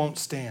you won't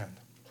stand.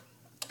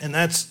 And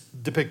that's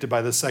depicted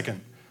by the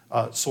second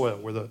soil,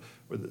 where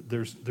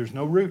there's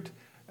no root,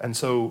 and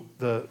so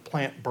the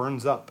plant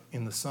burns up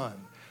in the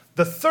sun.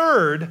 The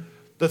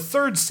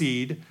third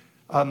seed,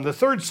 the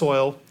third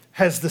soil,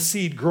 has the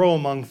seed grow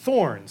among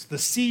thorns. The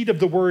seed of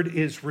the word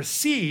is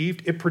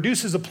received. It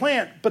produces a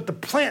plant, but the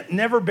plant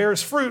never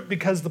bears fruit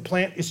because the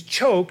plant is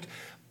choked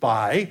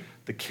by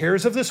the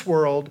cares of this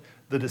world,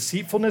 the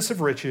deceitfulness of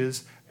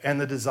riches,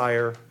 and the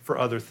desire for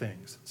other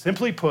things.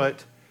 Simply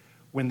put,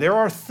 when there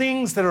are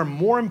things that are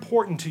more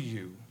important to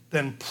you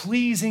than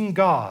pleasing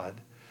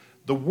God,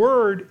 the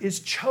word is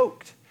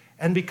choked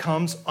and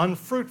becomes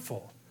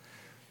unfruitful.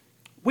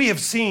 We have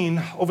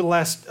seen over the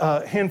last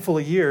handful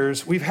of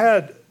years, we've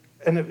had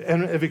and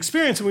have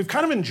experienced, and we've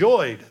kind of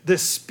enjoyed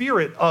this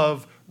spirit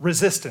of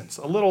resistance,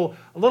 a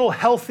little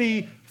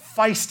healthy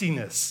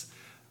feistiness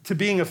to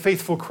being a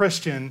faithful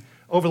Christian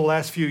over the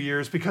last few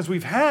years, because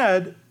we've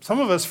had, some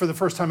of us for the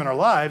first time in our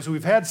lives,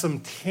 we've had some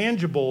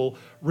tangible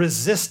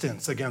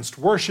resistance against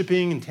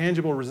worshiping and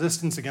tangible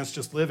resistance against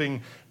just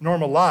living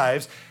normal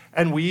lives,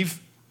 and we've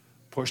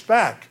pushed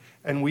back,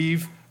 and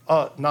we've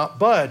not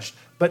budged.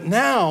 But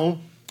now,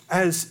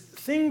 as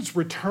things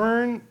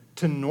return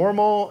to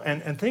normal,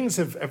 and things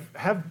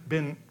have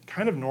been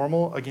kind of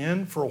normal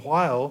again for a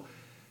while,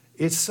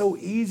 it's so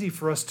easy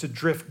for us to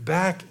drift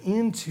back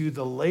into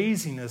the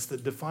laziness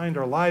that defined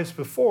our lives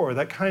before,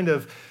 that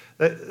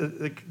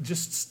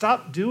just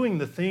stop doing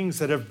the things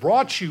that have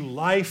brought you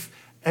life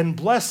and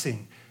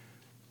blessing.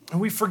 And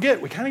we forget,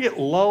 we kind of get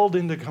lulled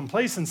into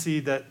complacency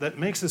that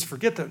makes us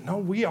forget that, no,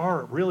 we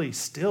are really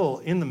still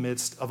in the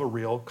midst of a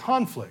real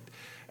conflict.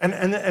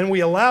 And we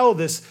allow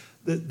this,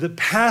 the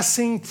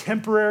passing,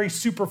 temporary,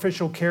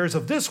 superficial cares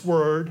of this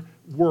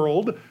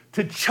world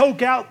to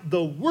choke out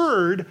the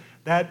word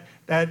that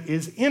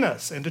is in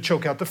us, and to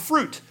choke out the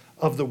fruit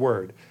of the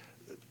word.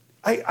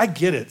 I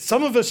get it.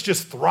 Some of us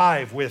just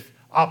thrive with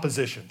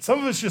opposition. Some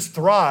of us just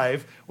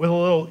thrive with a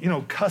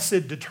little,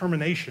 cussed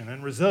determination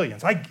and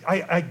resilience.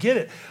 I get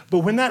it. But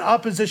when that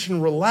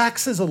opposition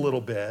relaxes a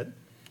little bit,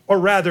 or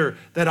rather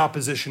that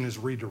opposition is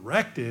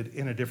redirected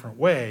in a different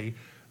way,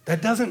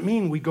 that doesn't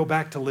mean we go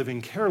back to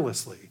living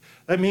carelessly.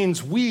 That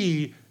means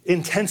we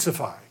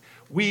intensify.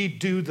 We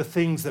do the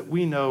things that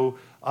we know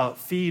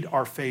feed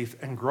our faith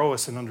and grow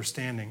us in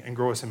understanding and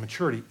grow us in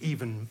maturity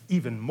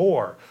even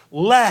more,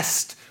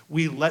 lest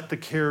we let the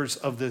cares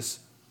of this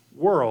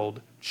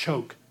world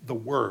choke the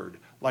word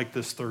like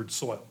this third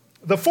soil.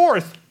 The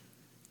fourth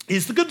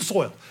is the good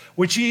soil,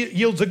 which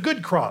yields a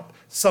good crop,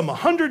 some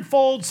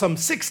 100-fold, some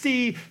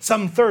 60,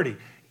 some 30.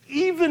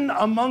 Even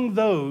among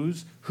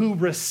those who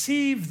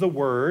receive the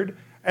word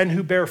and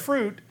who bear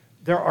fruit,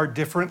 there are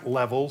different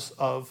levels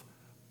of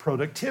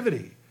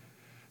productivity.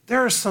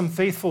 there are some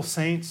faithful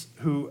saints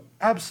who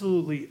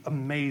absolutely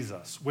amaze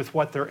us with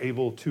what they're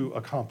able to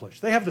accomplish.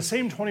 They have the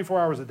same 24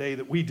 hours a day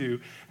that we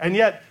do, and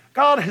yet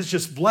God has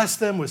just blessed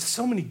them with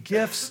so many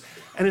gifts,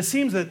 and it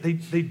seems that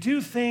they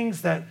do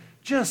things that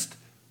just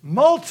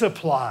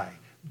multiply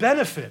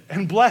benefit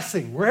and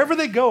blessing wherever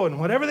they go and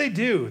whatever they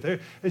do.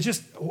 It's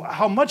just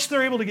how much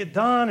they're able to get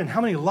done and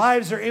how many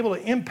lives they're able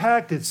to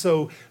impact. It's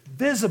so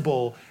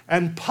visible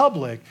and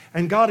public,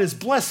 and God is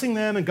blessing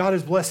them and God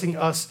is blessing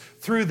us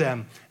through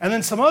them. And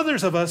then some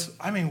others of us,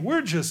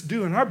 we're just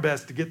doing our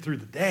best to get through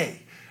the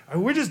day.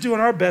 We're just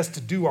doing our best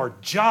to do our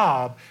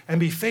job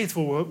and be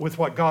faithful with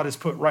what God has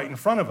put right in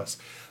front of us.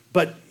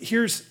 But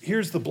here's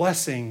the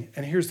blessing,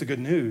 and here's the good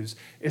news,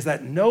 is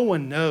that no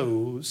one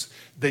knows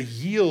the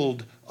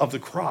yield of the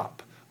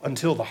crop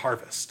until the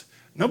harvest.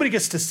 Nobody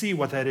gets to see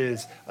what that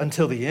is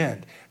until the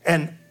end.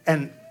 And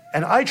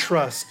I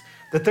trust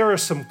that there are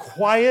some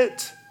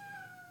quiet,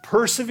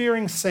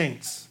 persevering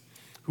saints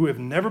who have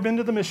never been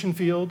to the mission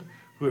field,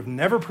 who have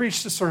never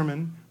preached a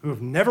sermon, who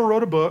have never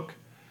wrote a book,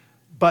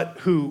 but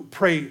who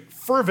pray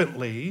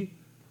fervently,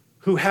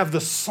 who have the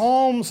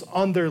Psalms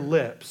on their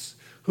lips,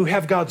 who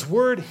have God's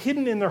word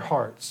hidden in their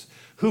hearts,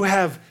 who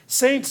have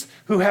saints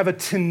who have a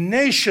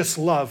tenacious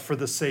love for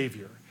the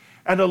Savior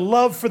and a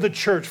love for the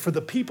church, for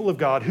the people of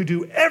God, who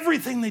do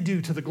everything they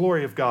do to the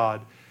glory of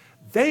God.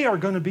 They are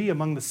going to be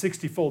among the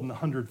 60-fold and the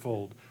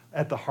 100-fold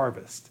at the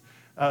harvest.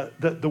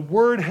 The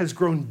word has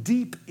grown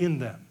deep in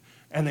them,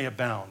 and they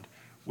abound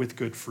with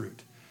good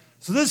fruit.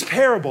 So this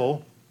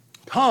parable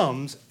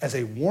comes as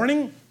a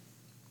warning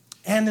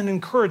and an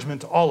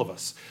encouragement to all of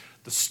us.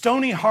 The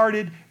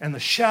stony-hearted and the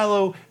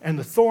shallow and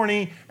the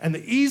thorny and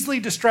the easily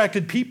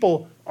distracted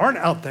people aren't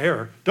out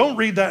there. Don't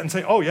read that and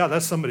say, oh yeah,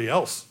 that's somebody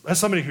else. That's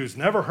somebody who's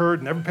never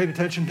heard, never paid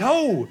attention.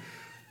 No,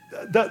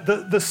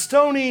 the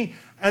stony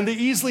and the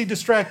easily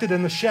distracted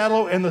and the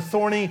shallow and the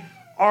thorny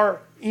are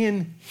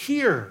in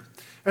here.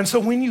 And so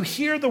when you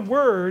hear the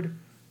word,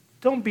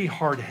 don't be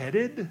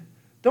hard-headed.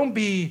 Don't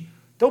be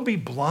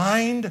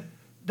blind.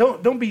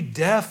 Don't be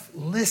deaf.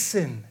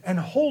 Listen and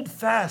hold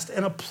fast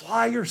and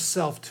apply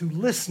yourself to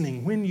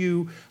listening when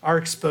you are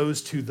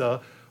exposed to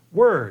the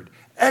word.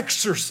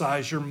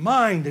 Exercise your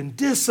mind and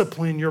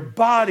discipline your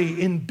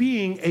body in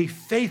being a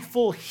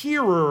faithful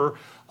hearer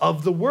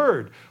of the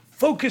word.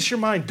 Focus your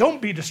mind.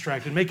 Don't be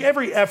distracted. Make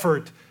every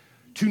effort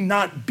to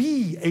not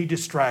be a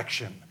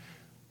distraction.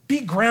 Be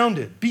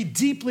grounded. Be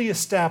deeply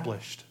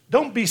established.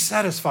 Don't be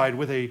satisfied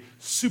with a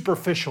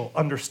superficial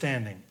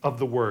understanding of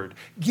the word.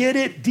 Get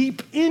it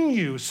deep in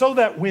you so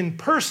that when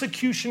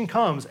persecution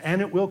comes,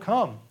 and it will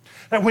come,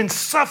 that when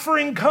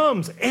suffering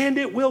comes, and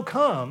it will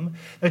come,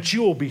 that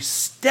you will be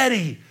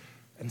steady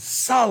and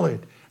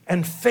solid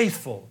and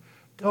faithful.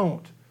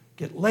 Don't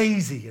get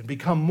lazy and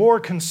become more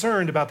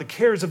concerned about the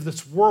cares of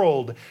this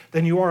world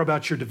than you are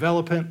about your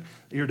development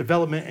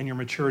and your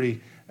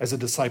maturity as a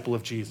disciple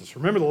of Jesus.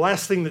 Remember the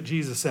last thing that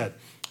Jesus said.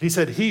 He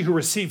said, he who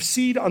receives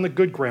seed on the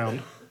good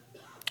ground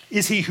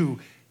is he who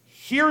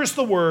hears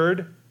the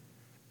word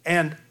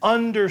and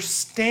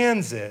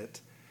understands it,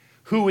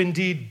 who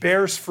indeed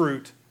bears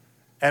fruit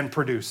and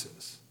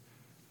produces.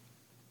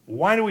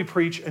 Why do we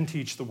preach and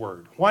teach the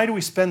word? Why do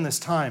we spend this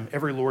time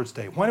every Lord's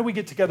Day? Why do we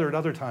get together at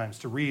other times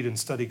to read and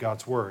study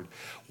God's word?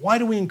 Why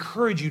do we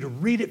encourage you to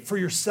read it for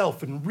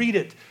yourself and read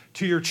it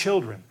to your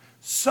children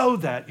so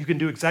that you can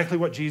do exactly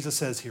what Jesus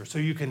says here? So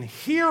you can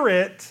hear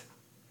it,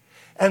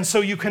 and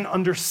so you can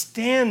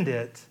understand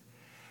it,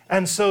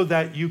 and so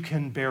that you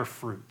can bear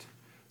fruit.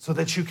 So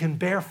that you can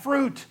bear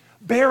fruit.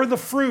 Bear the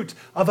fruit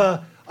of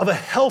a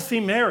healthy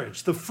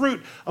marriage, the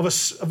fruit of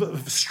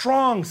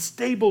strong,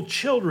 stable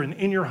children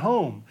in your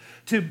home.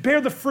 To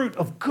bear the fruit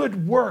of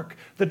good work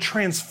that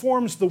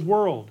transforms the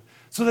world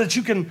so that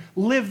you can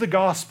live the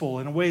gospel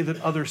in a way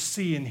that others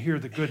see and hear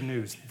the good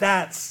news.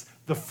 That's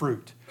the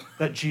fruit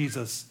that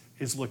Jesus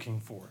is looking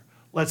for.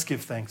 Let's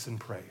give thanks and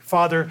pray.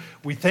 Father,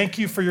 we thank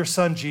you for your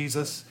son,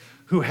 Jesus,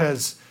 who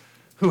has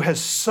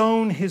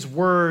sown his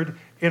word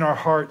in our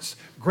hearts.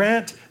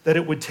 Grant that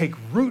it would take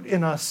root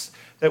in us,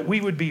 that we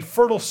would be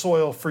fertile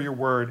soil for your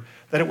word,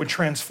 that it would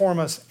transform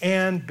us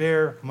and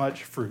bear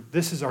much fruit.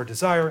 This is our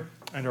desire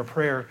and our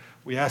prayer.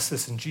 We ask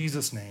this in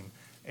Jesus' name.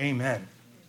 Amen.